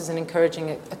practices and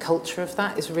encouraging a culture of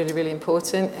that is really, really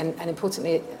important. And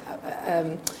importantly,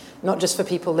 not just for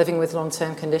people living with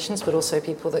long-term conditions, but also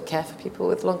people that care for people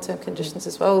with long-term conditions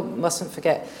as well. Mustn't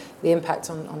forget the impact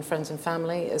on friends and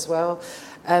family as well.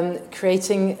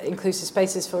 Creating inclusive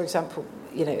spaces, for example,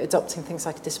 adopting things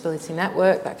like a disability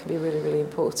network, that can be really, really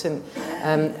important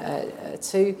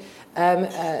too.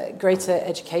 Greater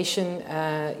education,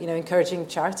 encouraging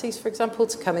charities, for example,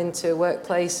 to come into a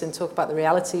workplace and talk about the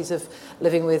realities of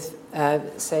living with,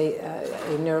 say,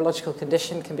 a neurological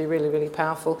condition can be really, really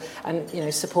powerful. And,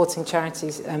 supporting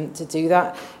charities to do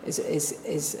that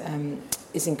is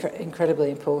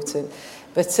incredibly important.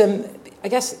 But I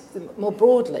guess more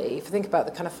broadly, if you think about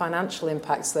the kind of financial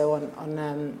impacts, though,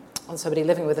 on somebody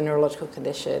living with a neurological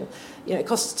condition, it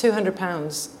costs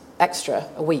 £200 extra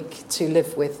a week to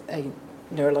live with a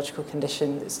neurological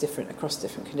condition that's different across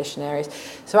different condition areas.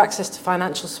 So access to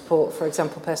financial support, for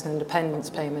example, personal independence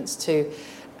payments to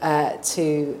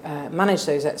manage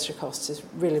those extra costs is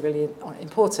really, really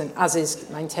important, as is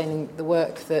maintaining the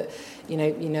work that you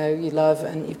love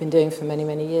and you've been doing for many,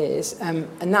 many years.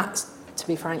 And that, to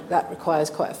be frank, that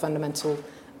requires quite a fundamental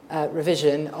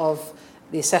revision of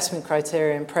the assessment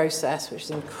criteria and process, which is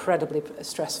incredibly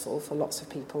stressful for lots of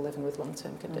people living with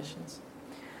long-term conditions.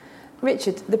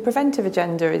 Richard, the preventive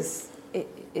agenda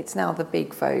it's now the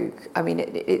big vogue. I mean,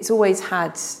 it's always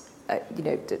had,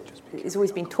 it's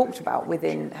always been talked about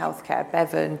within healthcare.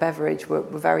 Bevan, Beveridge were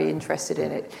very interested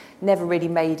in it. Never really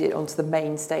made it onto the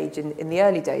main stage in the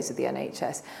early days of the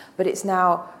NHS, but it's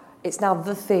now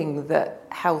the thing that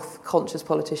health-conscious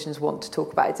politicians want to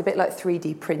talk about. It's a bit like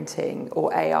 3D printing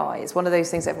or AI. It's one of those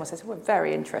things everyone says, we're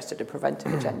very interested in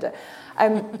preventive agenda.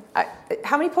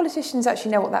 How many politicians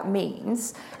actually know what that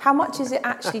means? How much is it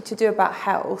actually to do about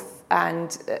health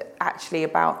and actually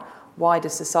about wider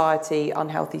society,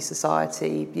 unhealthy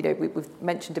society? We've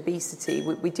mentioned obesity.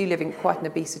 We do live in quite an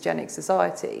obesogenic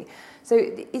society. So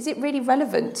is it really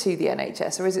relevant to the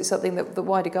NHS, or is it something that the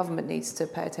wider government needs to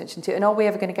pay attention to? And are we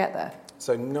ever going to get there?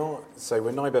 So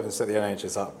when Nye Bevan set the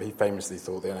NHS up, he famously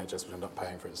thought the NHS would end up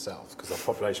paying for itself because our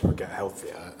population would get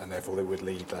healthier and therefore they would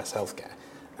need less healthcare.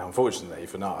 Now, unfortunately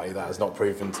for Nye, that has not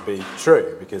proven to be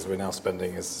true because we're now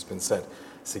spending, as has been said,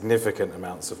 significant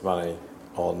amounts of money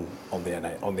on the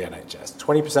NHS.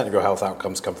 20% of your health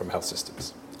outcomes come from health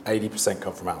systems. 80%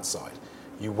 come from outside.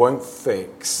 You won't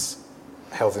fix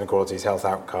health inequalities, health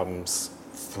outcomes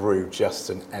through just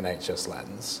an NHS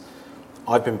lens.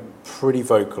 I've been pretty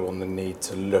vocal on the need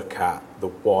to look at the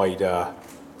wider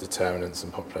determinants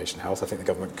in population health. I think the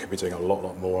government could be doing a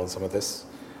lot more on some of this,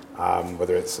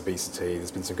 whether it's obesity.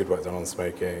 There's been some good work done on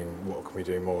smoking. What can we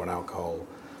do more on alcohol?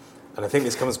 And I think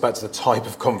this comes back to the type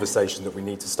of conversation that we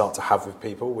need to start to have with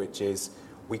people, which is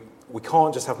we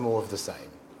can't just have more of the same.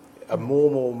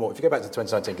 More. If you go back to the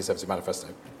 2019 Conservative Manifesto,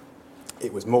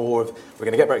 it was more of, we're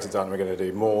going to get Brexit done, we're going to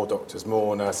do more doctors,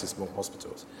 more nurses, more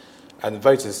hospitals. And the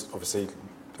voters, obviously,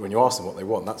 when you ask them what they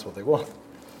want, that's what they want.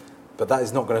 But that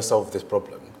is not going to solve this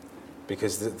problem.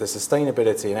 because the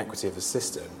sustainability and equity of the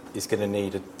system is going to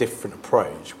need a different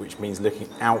approach, which means looking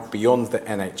out beyond the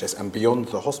NHS and beyond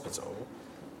the hospital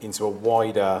into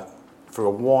through a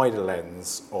wider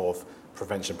lens of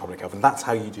prevention, public health, and that's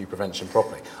how you do prevention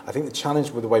properly. I think the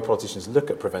challenge with the way politicians look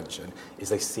at prevention is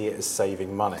they see it as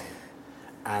saving money,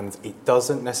 and it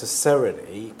doesn't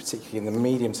necessarily, particularly in the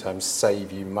medium term,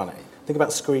 save you money. Think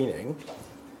about screening.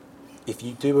 If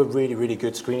you do a really, really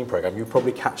good screening program, you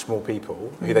probably catch more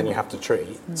people who then you have to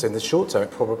treat. So in the short term,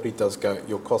 it probably does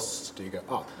your costs do go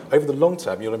up. Over the long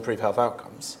term, you'll improve health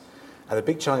outcomes. And the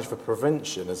big challenge for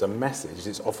prevention as a message is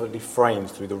it's often framed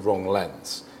through the wrong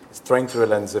lens. It's framed through a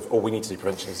lens of, we need to do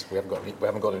prevention because we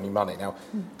haven't got any money. Now,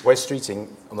 Wes Streeting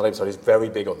on the Labour side is very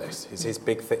big on this. It's his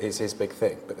big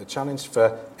thing. But the challenge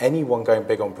for anyone going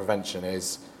big on prevention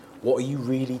is, what are you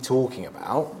really talking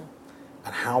about?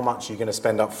 And how much are you going to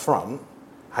spend up front,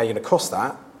 how are you going to cost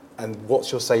that, and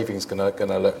what's your savings going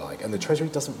to look like? And the Treasury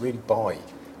doesn't really buy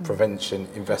prevention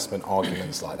investment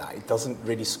arguments like that. It doesn't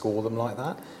really score them like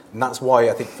that. And that's why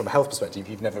I think from a health perspective,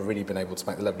 you've never really been able to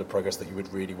make the level of progress that you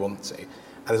would really want to.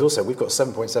 And there's also, we've got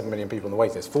 7.7 million people on the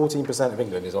waiting list. 14% of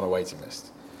England is on a waiting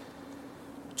list.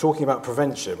 Talking about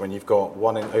prevention when you've got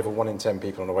over 1 in 10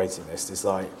 people on a waiting list is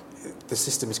like, the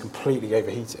system is completely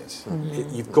overheated.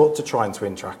 You've got to try and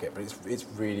twin track it, but it's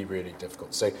really, really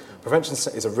difficult. So prevention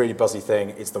is a really buzzy thing.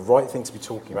 It's the right thing to be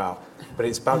talking about, but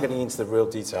it's about getting into the real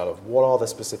detail of what are the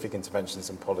specific interventions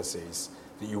and policies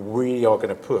that you really are going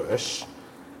to push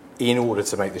in order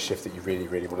to make the shift that you really,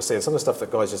 really want to see. And some of the stuff that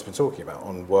Guy's just been talking about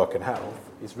on work and health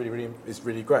is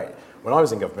really great. When I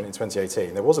was in government in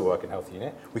 2018, there was a work and health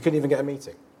unit. We couldn't even get a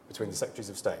meeting between the Secretaries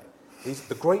of State.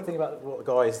 The great thing about what the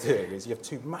Guy is doing is you have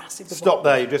two massive departments. Stop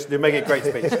there, you're making a great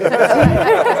speech.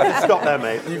 Stop there,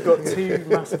 mate. You've got two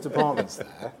massive departments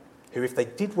there who, if they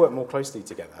did work more closely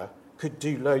together, could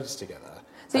do loads together.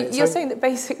 So you're saying that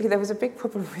basically there was a big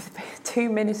problem with two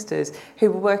ministers who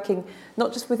were working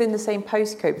not just within the same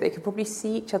postcode, but they could probably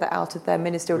see each other out of their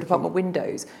ministerial department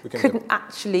windows, couldn't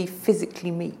actually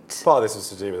physically meet. Part of this was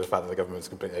to do with the fact that the government was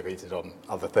completely overheated on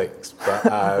other things, but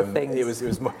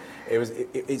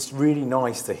it's really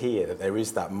nice to hear that there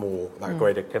is that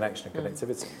greater connection and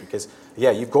connectivity, because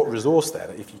you've got resource there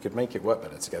that if you could make it work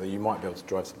better together, you might be able to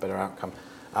drive some better outcome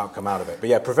out of it.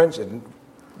 But prevention,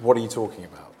 what are you talking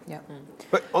about? Yeah.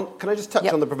 But can I just touch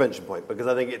on the prevention point? Because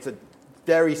I think it's a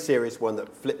very serious one that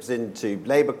flips into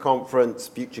Labour conference,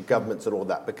 future governments and all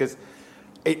that. Because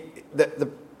it's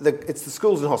the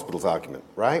schools and hospitals argument,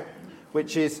 right?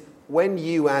 Which is when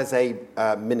you as a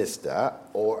minister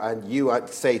and you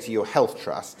say to your health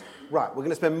trust, right, we're going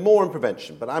to spend more on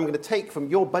prevention, but I'm going to take from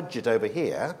your budget over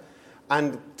here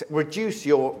and reduce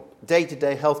your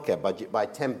day-to-day healthcare budget by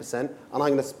 10%, and I'm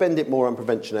going to spend it more on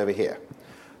prevention over here.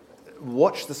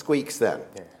 Watch the squeaks then.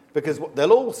 Yeah. Because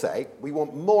they'll all say, we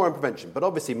want more on prevention, but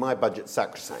obviously my budget's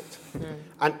sacrosanct.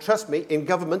 And trust me, in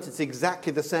government it's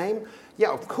exactly the same. Yeah,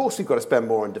 of course we've got to spend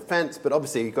more on defence, but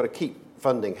obviously you've got to keep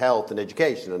funding health and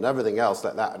education and everything else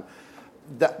like that. And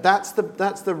that's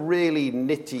the really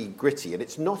nitty-gritty, and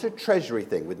it's not a Treasury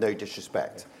thing, with no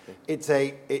disrespect. It's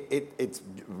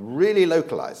really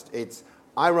localised. It's,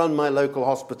 I run my local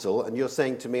hospital, and you're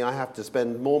saying to me I have to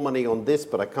spend more money on this,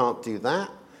 but I can't do that.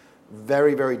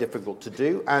 Very, very difficult to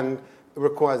do, and it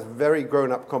requires very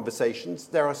grown-up conversations.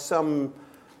 There are some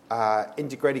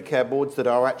integrated care boards that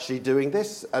are actually doing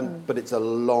this, but it's a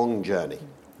long journey.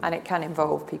 And it can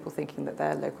involve people thinking that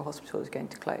their local hospital is going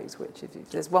to close, which is,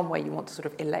 there's one way you want to sort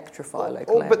of electrify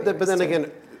local areas. But then again,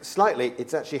 slightly,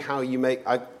 it's actually how you make...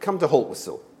 I come to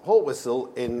Haltwhistle.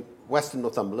 Haltwhistle in Western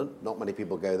Northumberland, not many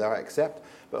people go there, I accept,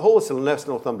 but Haltwhistle in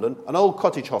Western Northumberland, an old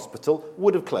cottage hospital,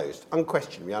 would have closed,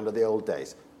 unquestionably, under the old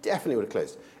days. Definitely would have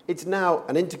closed. It's now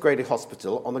an integrated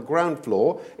hospital. On the ground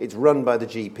floor, it's run by the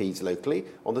GPs locally.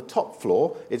 On the top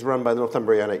floor, it's run by the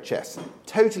Northumbria NHS.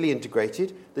 Totally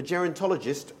integrated. The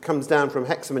gerontologist comes down from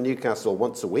Hexham and Newcastle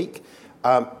once a week.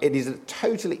 It is a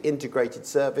totally integrated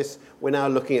service. We're now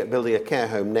looking at building a care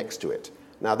home next to it.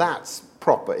 Now that's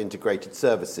proper integrated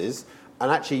services.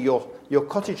 And actually your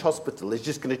cottage hospital is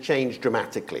just going to change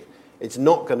dramatically. It's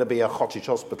not going to be a cottage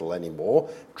hospital anymore,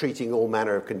 treating all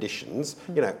manner of conditions.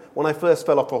 You know, when I first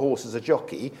fell off a horse as a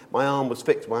jockey, my arm was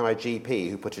fixed by my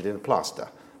GP who put it in a plaster.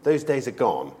 Those days are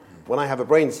gone. When I have a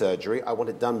brain surgery, I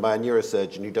want it done by a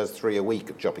neurosurgeon who does 3 a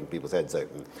week of chopping people's heads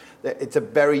open. It's a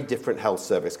very different health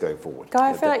service going forward.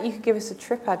 Guy, I feel like you could give us a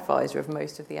trip advisor of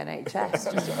most of the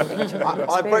NHS.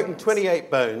 I've broken 28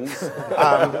 bones.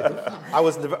 I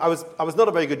was not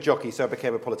a very good jockey, so I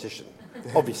became a politician,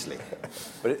 obviously.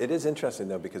 But it is interesting,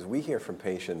 though, because we hear from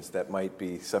patients that might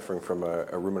be suffering from a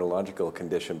rheumatological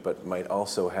condition, but might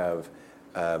also have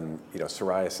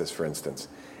psoriasis, for instance,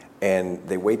 and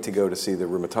they wait to go to see the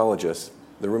rheumatologist.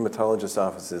 The rheumatologist's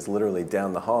office is literally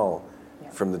down the hall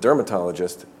from the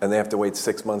dermatologist, and they have to wait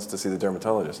 6 months to see the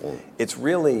dermatologist. It's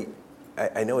really,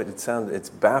 I know it's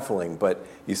baffling, but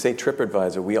you say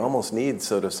TripAdvisor, we almost need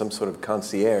some sort of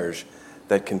concierge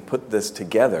that can put this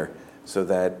together so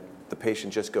that the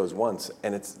patient just goes once,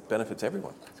 and it benefits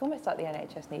everyone. It's almost like the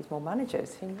NHS needs more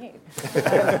managers. Who knew?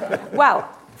 Well,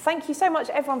 thank you so much,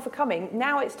 everyone, for coming.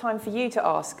 Now it's time for you to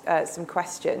ask some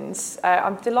questions.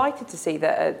 I'm delighted to see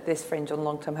that this Fringe on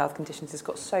long-term health conditions has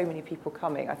got so many people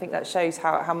coming. I think that shows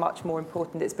how much more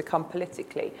important it's become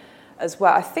politically as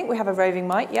well. I think we have a roving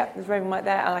mic. Yep, there's a roving mic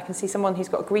there, and I can see someone who's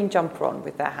got a green jumper on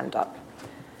with their hand up.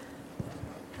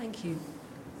 Thank you.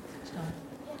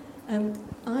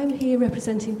 I'm here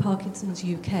representing Parkinson's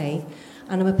UK,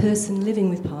 and I'm a person living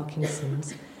with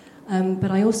Parkinson's,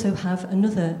 but I also have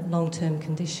another long-term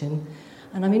condition,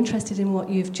 and I'm interested in what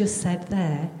you've just said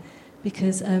there,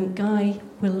 because Guy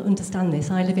will understand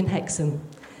this. I live in Hexham,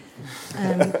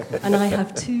 and I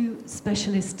have 2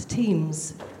 specialist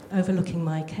teams overlooking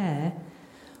my care.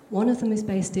 One of them is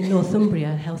based in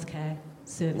Northumbria Healthcare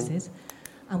Services,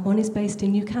 and one is based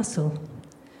in Newcastle.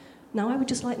 Now, I would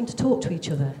just like them to talk to each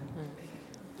other,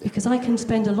 because I can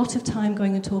spend a lot of time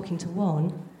going and talking to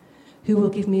one who will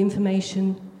give me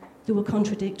information that will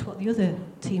contradict what the other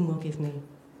team will give me.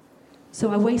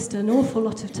 So I waste an awful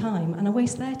lot of time, and I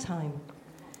waste their time.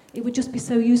 It would just be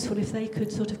so useful if they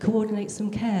could sort of coordinate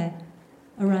some care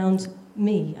around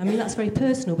me. I mean, that's very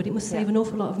personal, but it must save an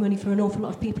awful lot of money for an awful lot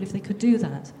of people if they could do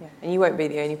that. Yeah. And you won't be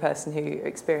the only person who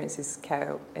experiences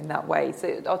care in that way.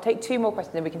 So I'll take 2 more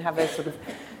questions, and we can have a sort of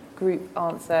group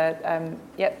answer.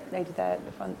 Yep, lady there at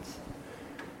the front.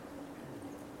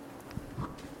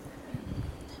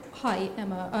 Hi,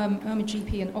 Emma. I'm a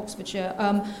GP in Oxfordshire.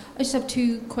 I just have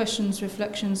 2 questions,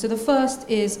 reflections. So the first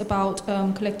is about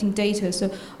collecting data.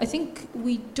 So I think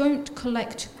we don't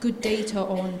collect good data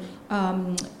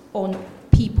on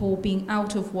people being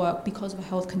out of work because of a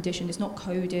health condition. It's not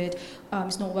coded.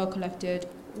 It's not well collected.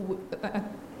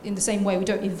 In the same way, we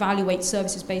don't evaluate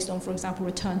services based on, for example,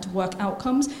 return to work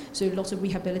outcomes. So lots of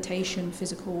rehabilitation,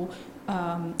 physical,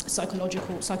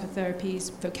 psychological,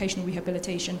 psychotherapies, vocational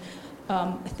rehabilitation.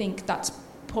 I think that's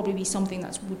probably something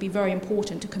that would be very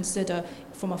important to consider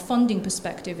from a funding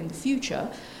perspective in the future.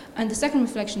 And the second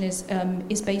reflection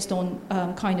is based on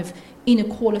kind of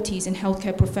inequalities in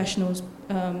healthcare professionals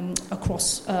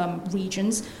across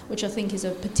regions, which I think is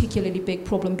a particularly big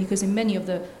problem, because in many of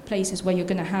the places where you're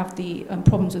going to have the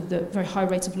problems with the very high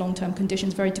rates of long-term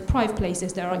conditions, very deprived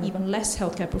places, there are even less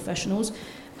healthcare professionals,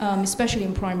 especially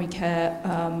in primary care.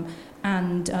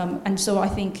 And so I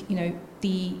think,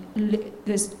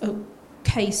 there's a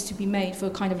case to be made for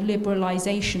a kind of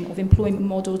liberalisation of employment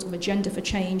models, of agenda for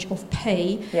change, of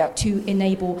pay, to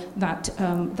enable that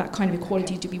kind of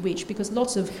equality to be reached. Because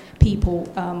lots of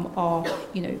people are,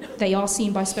 they are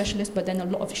seen by specialists, but then a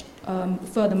lot of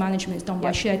further management is done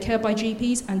by shared care by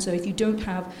GPs. And so if you don't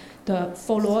have the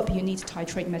follow-up, you need to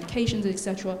titrate medications,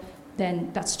 etc.,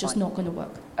 then that's just not going to work.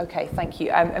 Okay, thank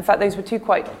you. In fact, those were 2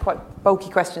 quite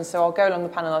bulky questions, so I'll go along the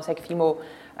panel and I'll take a few more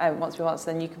once we've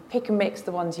answered. Then you can pick and mix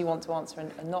the ones you want to answer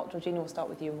and not. Georgina, we'll start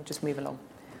with you and we'll just move along.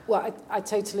 Well, I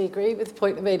totally agree with the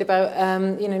point you made about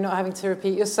not having to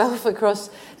repeat yourself across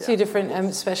 2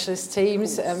 different specialist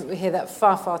teams. We hear that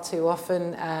far too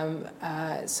often.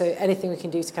 So anything we can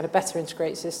do to kind of better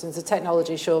integrate systems. The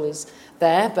technology surely is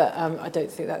there, but I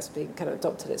don't think that's being kind of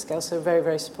adopted at scale. So very,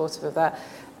 very supportive of that.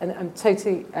 And I'm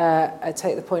totally, I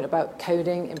take the point about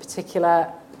coding in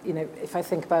particular. If I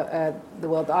think about the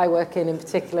world that I work in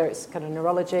particular, it's kind of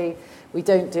neurology. We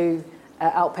don't do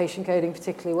outpatient coding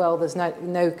particularly well. There's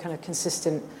no kind of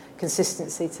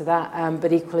consistency to that,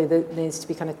 but equally there needs to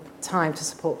be kind of time to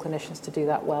support clinicians to do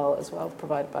that well as well,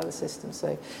 provided by the system.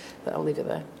 So I'll leave it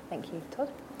there. Thank you. Todd?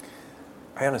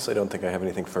 I honestly don't think I have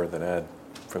anything further to add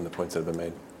from the points that have been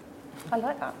made. I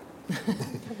like that.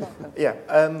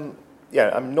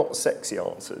 I'm not sexy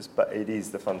answers, but it is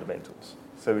the fundamentals.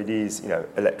 So it is,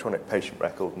 electronic patient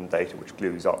record and data which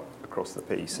glues up across the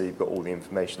piece, so you've got all the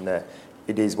information there.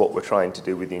 It is what we're trying to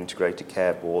do with the integrated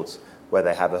care boards, where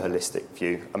they have a holistic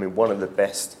view. I mean, one of the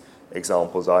best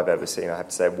examples I've ever seen, I have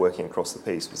to say, working across the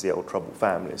piece, was the old troubled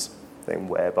families thing,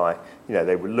 whereby,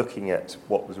 they were looking at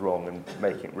what was wrong and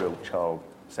making it real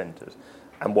child-centred.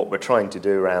 And what we're trying to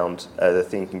do around the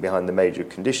thinking behind the major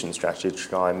condition strategy is to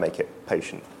try and make it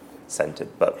patient-centred,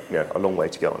 but, a long way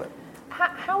to go on it.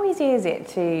 How easy is it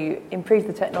to improve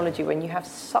the technology when you have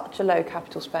such a low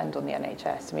capital spend on the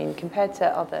NHS? I mean, compared to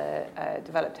other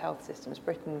developed health systems,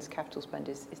 Britain's capital spend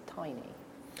is tiny.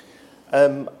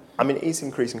 I mean, it is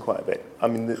increasing quite a bit. I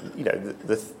mean,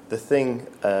 the thing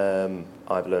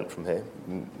I've learnt from here,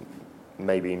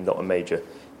 maybe not a major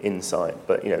insight,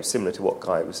 but similar to what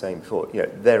Guy was saying before,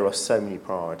 there are so many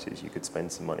priorities you could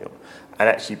spend some money on, and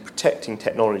actually protecting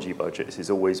technology budgets is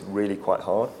always really quite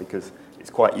hard, because it's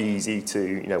quite easy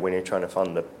to when you're trying to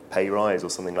fund a pay rise or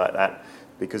something like that,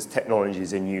 because technology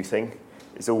is a new thing.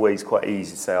 It's always quite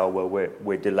easy to say, oh well,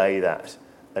 we'll delay that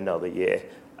another year.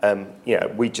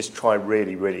 We just try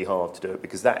really, really hard to do it,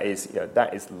 because that is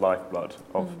the lifeblood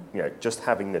of just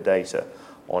having the data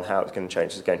on how it's going to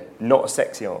change. Again, not a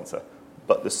sexy answer,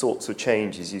 but the sorts of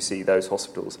changes you see those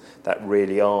hospitals that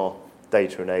really are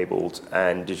data enabled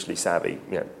and digitally savvy,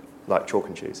 like chalk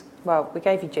and cheese. Well, we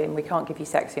gave you Jim. We can't give you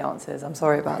sexy answers. I'm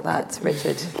sorry about that,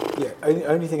 Richard. Yeah.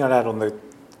 Only thing I'd add on the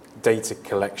data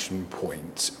collection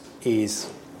point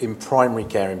is in primary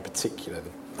care in particular.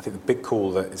 I think the big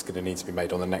call that is going to need to be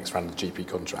made on the next round of the GP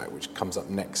contract, which comes up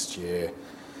next year,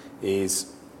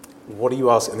 is what are you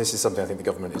asking, and this is something I think the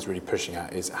government is really pushing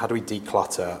at, is how do we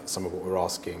declutter some of what we're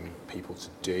asking people to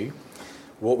do?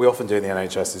 What we often do in the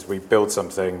NHS is we build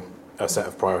something, a set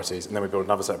of priorities, and then we build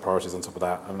another set of priorities on top of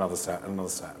that, and another set, and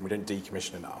we don't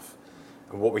decommission enough.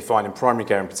 And what we find in primary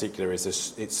care in particular is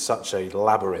it's such a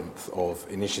labyrinth of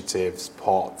initiatives,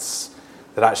 pots,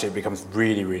 that actually it becomes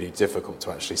really, really difficult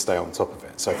to actually stay on top of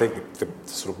it. So I think the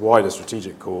sort of wider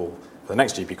strategic call for the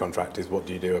next GP contract is what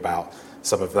do you do about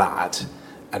some of that,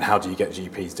 and how do you get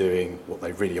GPs doing what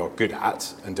they really are good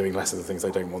at and doing less of the things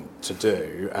they don't want to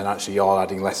do, and actually are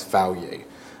adding less value,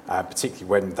 particularly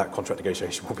when that contract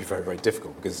negotiation will be very, very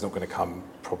difficult, because it's not going to come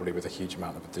probably with a huge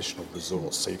amount of additional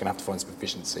resource. So you're going to have to find some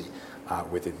efficiency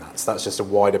within that. So that's just a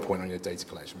wider point on your data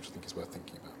collection, which I think is worth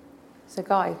thinking about. So,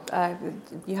 Guy,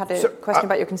 you had a question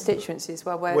about your constituency as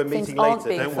well, where we're things meeting aren't later,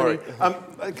 being don't fully...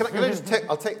 worry. Can I just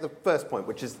I'll take the first point,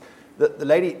 which is that the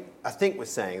lady, I think, was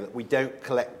saying that we don't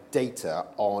collect data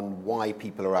on why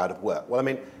people are out of work. Well, I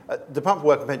mean, at the Department for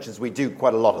Work and Pensions, we do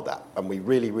quite a lot of that, and we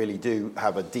really, really do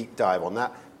have a deep dive on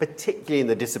that, particularly in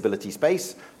the disability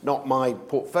space. Not my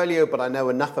portfolio, but I know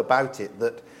enough about it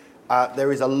that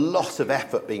there is a lot of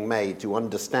effort being made to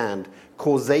understand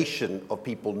causation of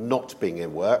people not being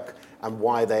in work and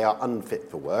why they are unfit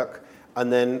for work.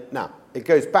 And then, now, it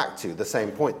goes back to the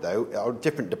same point, though, are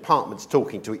different departments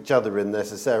talking to each other in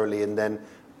necessarily, and then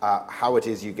how it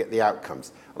is you get the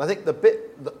outcomes. And I think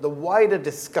the wider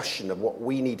discussion of what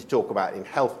we need to talk about in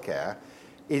healthcare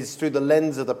is through the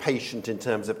lens of the patient in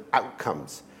terms of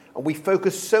outcomes. And we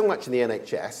focus so much in the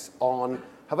NHS on,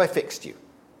 have I fixed you,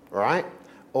 right?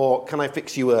 Or can I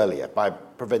fix you earlier by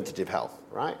preventative health,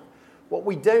 right? What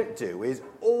we don't do is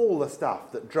all the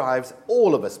stuff that drives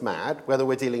all of us mad, whether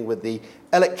we're dealing with the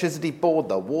electricity board,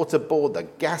 the water board, the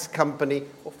gas company,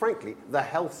 or frankly, the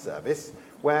health service,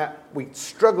 where we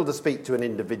struggle to speak to an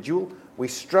individual, we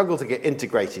struggle to get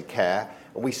integrated care,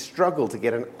 and we struggle to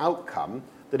get an outcome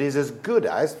that is as good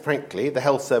as, frankly, the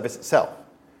health service itself.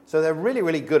 So they're really,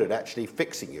 really good at actually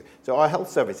fixing you. So our health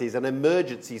service is an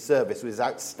emergency service which is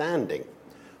outstanding.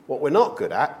 What we're not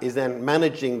good at is then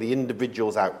managing the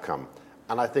individual's outcome.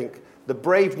 And I think the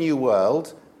brave new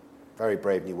world, very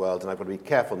brave new world, and I've got to be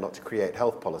careful not to create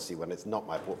health policy when it's not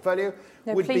my portfolio.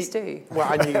 No, would please be, do. Well,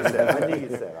 I knew you'd say that. I knew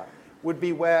you'd say that. Would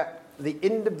be where the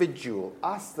individual,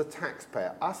 us the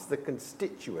taxpayer, us the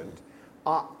constituent,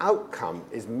 our outcome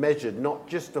is measured not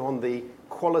just on the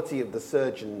quality of the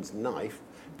surgeon's knife,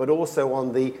 but also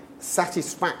on the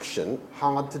satisfaction,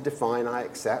 hard to define, I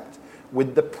accept,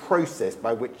 with the process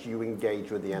by which you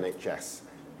engage with the NHS.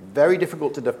 Very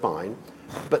difficult to define,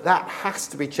 but that has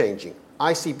to be changing.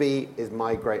 ICB is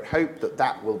my great hope that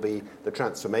that will be the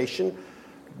transformation,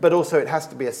 but also it has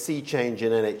to be a sea change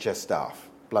in NHS staff,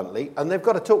 bluntly, and they've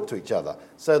got to talk to each other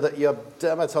so that your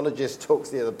dermatologist talks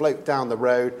to the bloke down the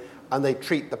road and they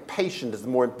treat the patient as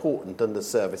more important than the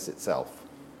service itself.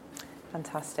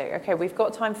 Fantastic. Okay, we've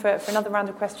got time for another round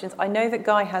of questions. I know that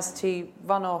Guy has to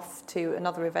run off to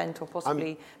another event or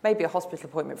possibly maybe a hospital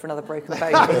appointment for another broken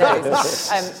bone. Who knows?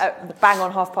 Bang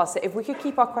on 5:30. So if we could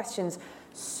keep our questions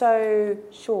so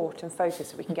short and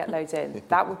focused so we can get loads in,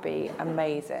 that would be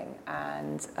amazing.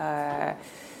 And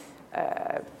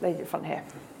lady at the front here.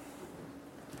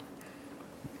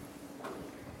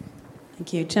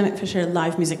 Thank you. Janet Fisher,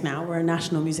 Live Music Now. We're a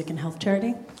national music and health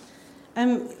charity.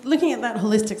 Looking at that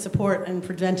holistic support and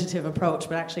preventative approach,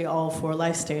 but actually all 4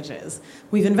 life stages,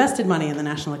 we've invested money in the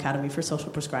National Academy for Social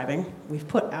Prescribing. We've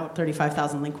put out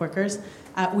 35,000 link workers.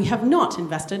 We have not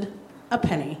invested a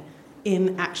penny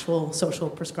in actual social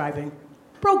prescribing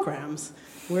programs.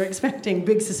 We're expecting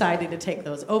big society to take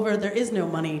those over. There is no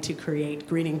money to create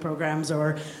greening programs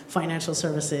or financial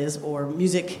services or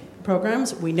music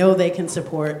programs. We know they can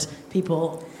support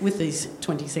people with these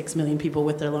 26 million people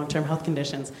with their long-term health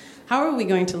conditions. How are we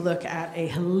going to look at a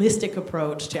holistic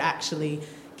approach to actually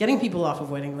getting people off of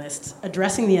waiting lists,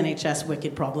 addressing the NHS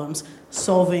wicked problems,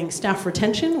 solving staff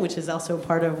retention, which is also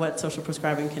part of what social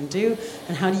prescribing can do,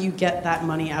 and how do you get that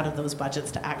money out of those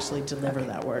budgets to actually deliver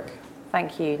that work?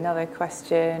 Thank you. Another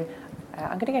question.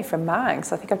 I'm going to go for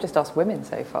Mags. I think I've just asked women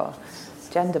so far.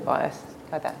 Gender bias.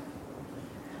 Go there.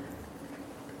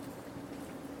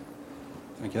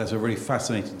 Thank you. That's a really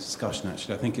fascinating discussion,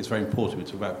 actually. I think it's very important. We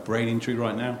talk about brain injury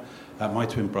right now. My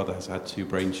twin brother has had 2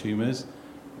 brain tumours.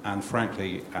 And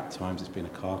frankly, at times it's been a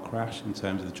car crash in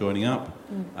terms of the joining up.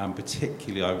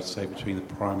 Particularly, I would say, between the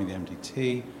primary, the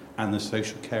MDT, and the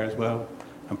social care as well.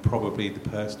 And probably the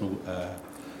personal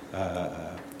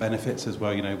benefits as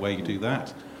well, where you do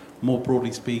that. More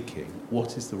broadly speaking,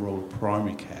 what is the role of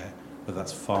primary care, whether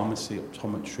that's pharmacy,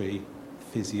 optometry,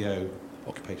 physio,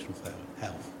 occupational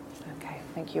health? Okay,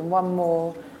 thank you. And one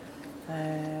more.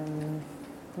 Woman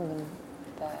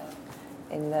there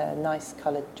in the nice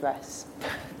coloured dress.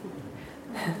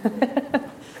 The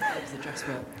dress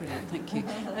work, brilliant, thank you.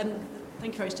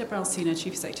 Thank you very much. Deborah Alcina,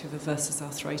 Chief Executive of Versus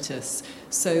Arthritis.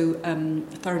 So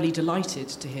thoroughly delighted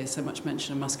to hear so much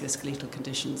mention of musculoskeletal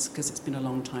conditions, because it's been a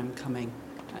long time coming,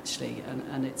 actually,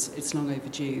 and it's long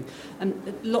overdue.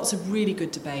 And lots of really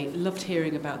good debate. Loved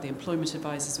hearing about the employment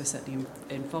advisors. We're certainly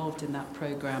involved in that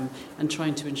programme and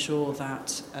trying to ensure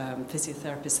that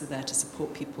physiotherapists are there to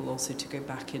support people also to go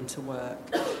back into work.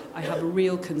 I have a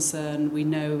real concern. We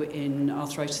know in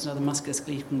arthritis and other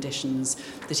musculoskeletal conditions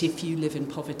that if you live in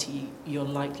poverty, you're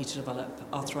likely to develop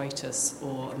arthritis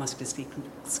or a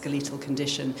musculoskeletal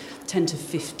condition 10 to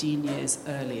 15 years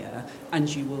earlier,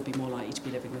 and you will be more likely to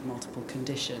be living with multiple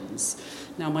conditions.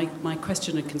 Now, my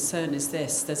question and concern is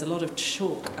this. There's a lot of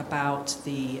talk about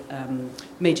the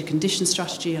major condition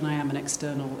strategy, and I am an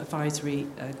external advisory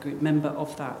group member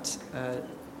of that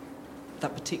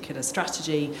particular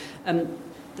strategy.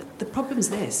 The problem is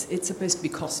this: it's supposed to be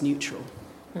cost neutral.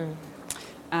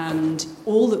 And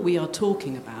all that we are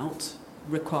talking about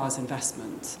requires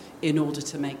investment in order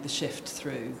to make the shift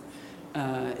through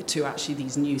to actually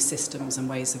these new systems and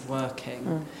ways of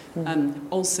working.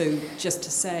 Also, just to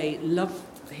say, love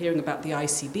hearing about the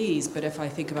ICBs, but if I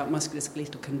think about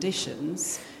musculoskeletal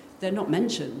conditions, they're not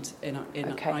mentioned in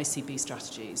ICB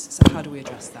strategies. So how do we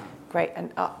address that? Great.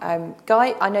 And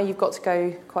Guy, I know you've got to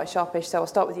go quite sharpish, so I'll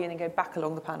start with you and then go back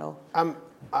along the panel.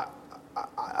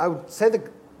 I would say that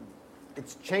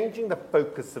it's changing the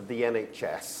focus of the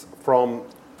NHS from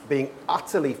being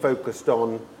utterly focused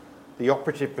on the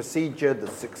operative procedure, the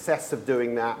success of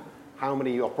doing that, how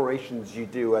many operations you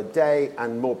do a day,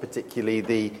 and more particularly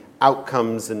the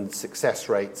outcomes and success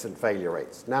rates and failure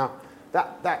rates. Now,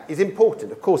 that is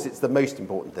important. Of course, it's the most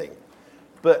important thing.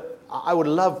 But I would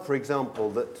love, for example,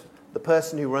 that the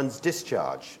person who runs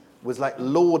discharge was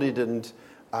lauded and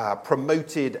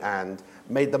promoted and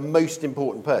made the most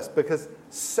important person, because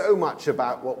so much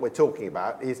about what we're talking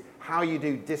about is how you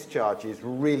do discharges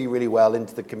really, really well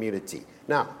into the community.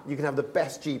 Now, you can have the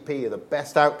best GP or the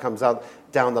best outcomes out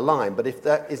down the line, but if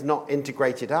that is not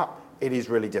integrated up, it is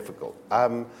really difficult.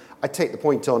 I take the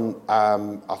point on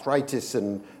arthritis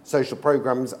and social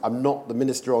programs. I'm not the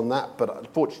minister on that, but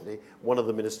unfortunately, one of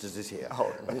the ministers is here.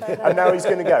 Oh, and now he's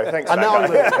going to go. Thanks. And now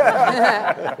I'm going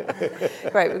to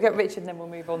Great, we'll get Richard and then we'll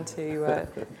move on to...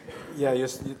 Yeah,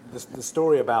 the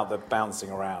story about the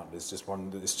bouncing around is just one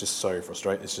that is just so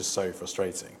frustrating. It's just so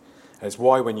frustrating. And it's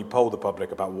why when you poll the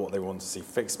public about what they want to see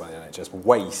fixed by the NHS,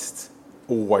 waste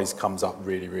always comes up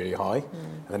really, really high.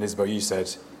 And then, Isabel, you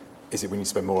said, is it we need to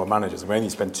spend more on managers? And we only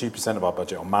spend 2% of our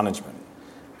budget on management.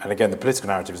 And again, the political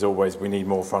narrative is always, we need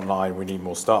more frontline, we need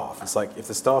more staff. It's like, if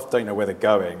the staff don't know where they're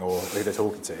going or who they're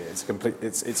talking to, it's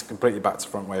completely back to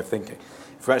front way of thinking.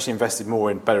 If we actually invested more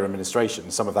in better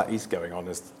administration, some of that is going on,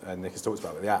 as Nick has talked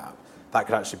about with the app, that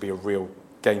could actually be a real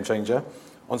game changer.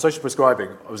 On social prescribing,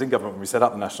 I was in government when we set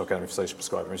up the National Academy for Social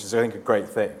Prescribing, which is, I think, a great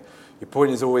thing. Your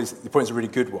point is a really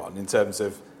good one in terms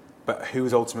of, but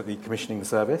who's ultimately commissioning the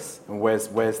service and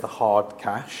where's the hard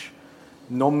cash?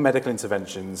 Non-medical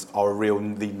interventions are a really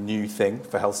new thing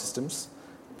for health systems.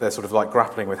 They're sort of like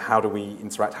grappling with how do we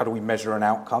interact, how do we measure an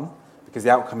outcome? Because the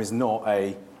outcome is not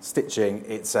a stitching,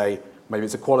 maybe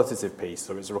it's a qualitative piece,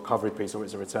 or it's a recovery piece, or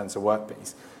it's a return to work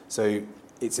piece. So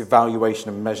it's evaluation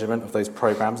and measurement of those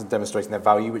programs and demonstrating their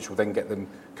value, which will then get them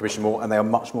commissioned more, and they are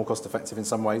much more cost effective in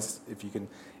some ways if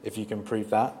you can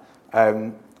prove that.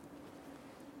 And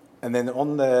then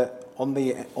on the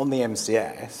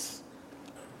MCS,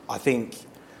 I think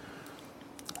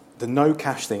the no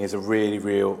cash thing is a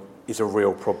real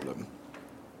problem,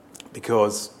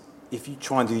 because if you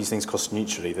try and do these things cost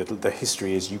neutrally, the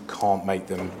history is you can't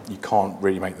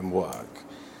really make them work.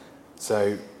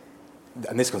 So,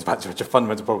 and this comes back to a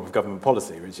fundamental problem of government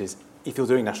policy, which is if you're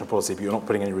doing national policy but you're not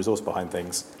putting any resource behind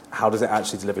things, how does it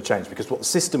actually deliver change? Because what the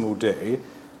system will do,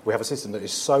 we have a system that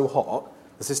is so hot,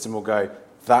 the system will go,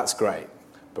 that's great,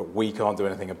 but we can't do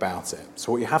anything about it.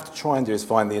 So what you have to try and do is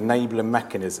find the enabling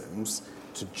mechanisms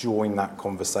to join that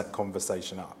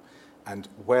conversation up. And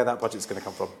where that budget's going to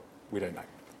come from, we don't know.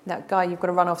 Now, Guy, you've got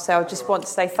to run off, so I just want to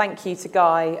say thank you to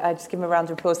Guy. Just give him a round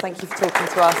of applause. Thank you for talking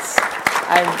to us.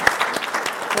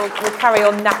 We'll carry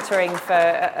on nattering for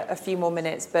a few more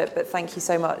minutes, but thank you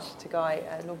so much to Guy.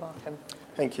 Lord Markham.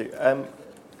 Thank you.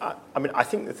 I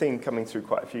think the thing coming through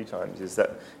quite a few times is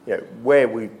that where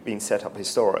we've been set up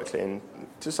historically, and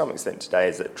to some extent today,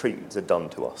 is that treatments are done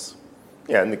to us.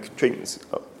 And the treatments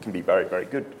can be very, very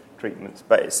good treatments,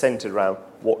 but it's centred around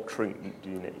what treatment do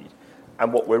you need.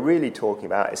 And what we're really talking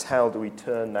about is how do we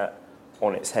turn that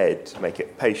on its head to make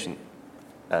it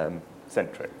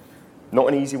patient-centric. Not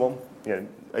an easy one.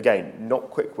 Again,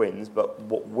 not quick wins, but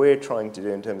what we're trying to do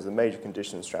in terms of the major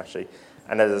condition strategy,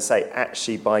 and as I say,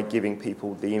 actually by giving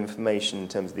people the information in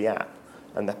terms of the app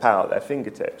and the power at their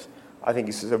fingertips, I think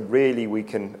it's really we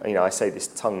can, I say this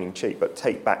tongue-in-cheek, but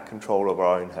take back control of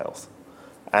our own health.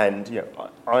 And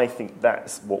I think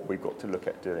that's what we've got to look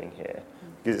at doing here.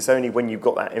 Because it's only when you've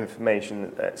got that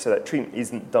information, so that treatment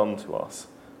isn't done to us,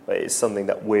 but it's something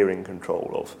that we're in control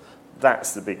of.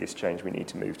 That's the biggest change we need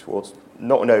to move towards.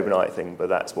 Not an overnight thing, but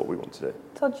that's what we want to do.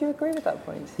 Todd, do you agree with that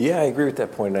point? Yeah, I agree with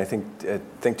that point. And I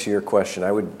think to your question,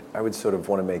 I would sort of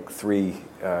want to make three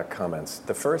comments.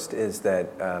 The first is that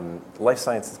life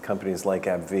sciences companies like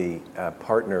Abbvie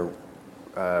partner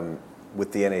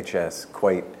with the NHS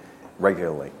quite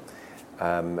regularly.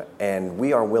 And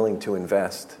we are willing to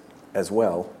invest as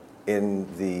well in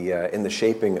the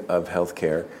shaping of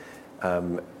healthcare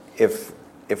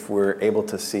if we're able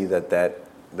to see that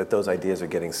those ideas are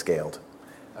getting scaled.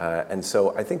 And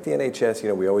so I think the NHS,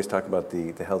 we always talk about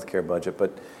the healthcare budget,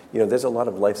 but there's a lot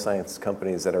of life science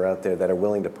companies that are out there that are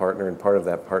willing to partner, and part of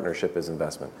that partnership is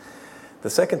investment. The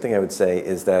second thing I would say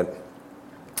is that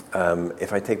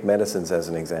if I take medicines as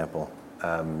an example,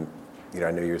 I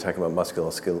know you were talking about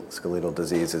musculoskeletal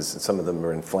diseases, and some of them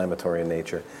are inflammatory in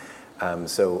nature.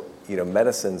 So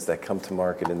medicines that come to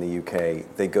market in the UK,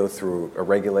 they go through a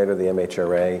regulator, the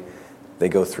MHRA, they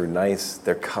go through NICE,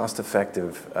 they're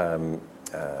cost-effective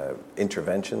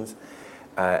interventions.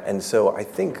 And so I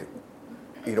think,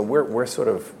 we're sort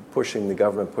of pushing the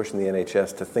government, pushing the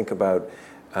NHS to think about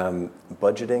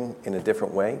budgeting in a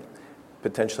different way,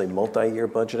 potentially multi-year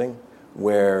budgeting,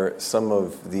 where some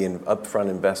of the upfront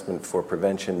investment for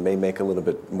prevention may make a little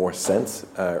bit more sense.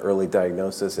 Early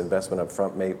diagnosis, investment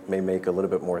upfront may make a little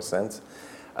bit more sense.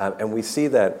 And we see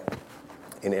that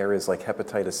in areas like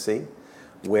hepatitis C,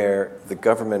 where the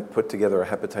government put together a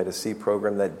hepatitis C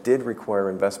program that did require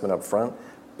investment upfront,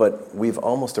 but we've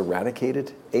almost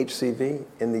eradicated HCV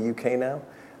in the UK now.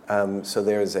 So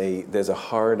there's a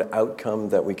hard outcome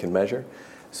that we can measure.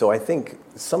 So I think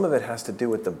some of it has to do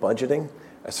with the budgeting.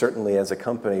 Certainly, as a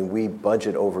company, we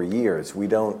budget over years. We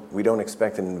don't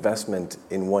expect an investment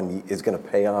in one is going to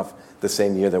pay off the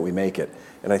same year that we make it.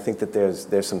 And I think that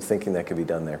there's some thinking that could be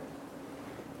done there.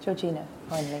 Georgina,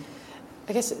 finally.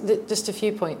 I guess just a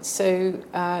few points. So you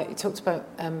talked about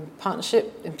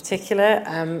partnership in particular.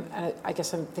 I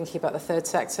guess I'm thinking about the third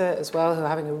sector as well, who are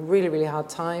having a really, really hard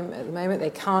time at the moment. They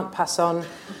can't pass on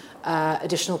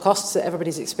additional costs that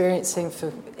everybody's experiencing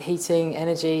for heating,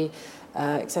 energy,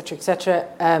 et cetera,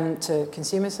 to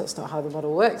consumers. That's not how the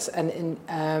model works. And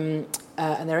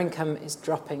their income is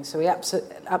dropping. So we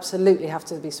absolutely have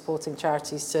to be supporting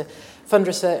charities to fund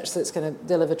research that's going to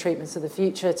deliver treatments of the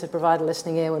future, to provide a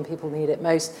listening ear when people need it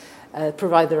most,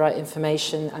 provide the right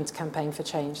information, and to campaign for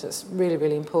change. That's really,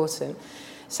 really important.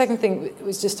 Second thing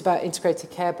was just about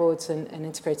integrated care boards and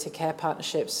integrated care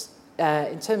partnerships.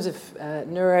 In terms of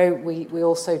neuro, we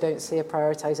also don't see a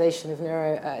prioritisation of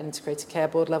neuro at an integrated care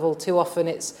board level. Too often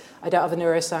I don't have a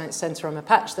neuroscience centre on my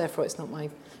patch, therefore it's not my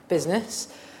business.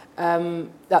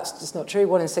 That's just not true.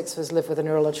 1 in 6 of us live with a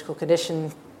neurological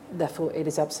condition, therefore it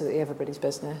is absolutely everybody's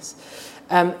business.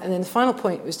 And then the final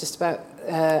point was just about,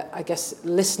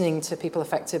 listening to people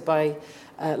affected by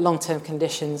long-term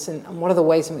conditions, and one of the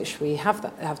ways in which we have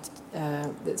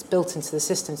that's built into the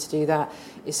system to do that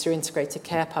is through integrated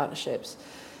care partnerships.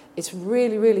 it's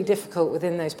really, really difficult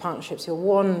within those partnerships. You're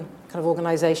one kind of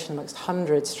organisation amongst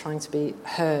hundreds trying to be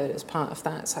heard as part of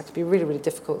that. So that could be really, really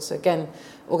difficult. So again,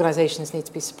 organisations need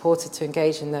to be supported to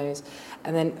engage in those.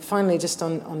 And then finally, just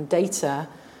on data,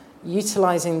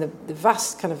 utilising the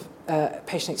vast kind of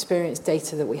patient experience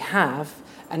data that we have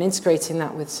and integrating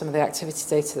that with some of the activity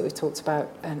data that we've talked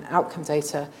about and outcome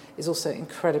data is also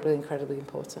incredibly, incredibly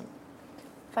important.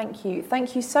 Thank you.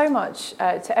 Thank you so much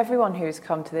to everyone who's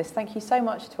come to this. Thank you so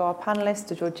much to our panellists,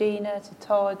 to Georgina, to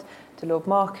Todd, to Lord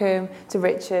Markham, to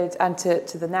Richard, and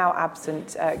to the now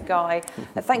absent Guy.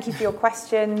 Thank you for your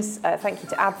questions. Thank you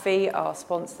to Abbvie, our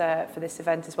sponsor for this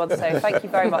event as well. So thank you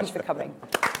very much for coming.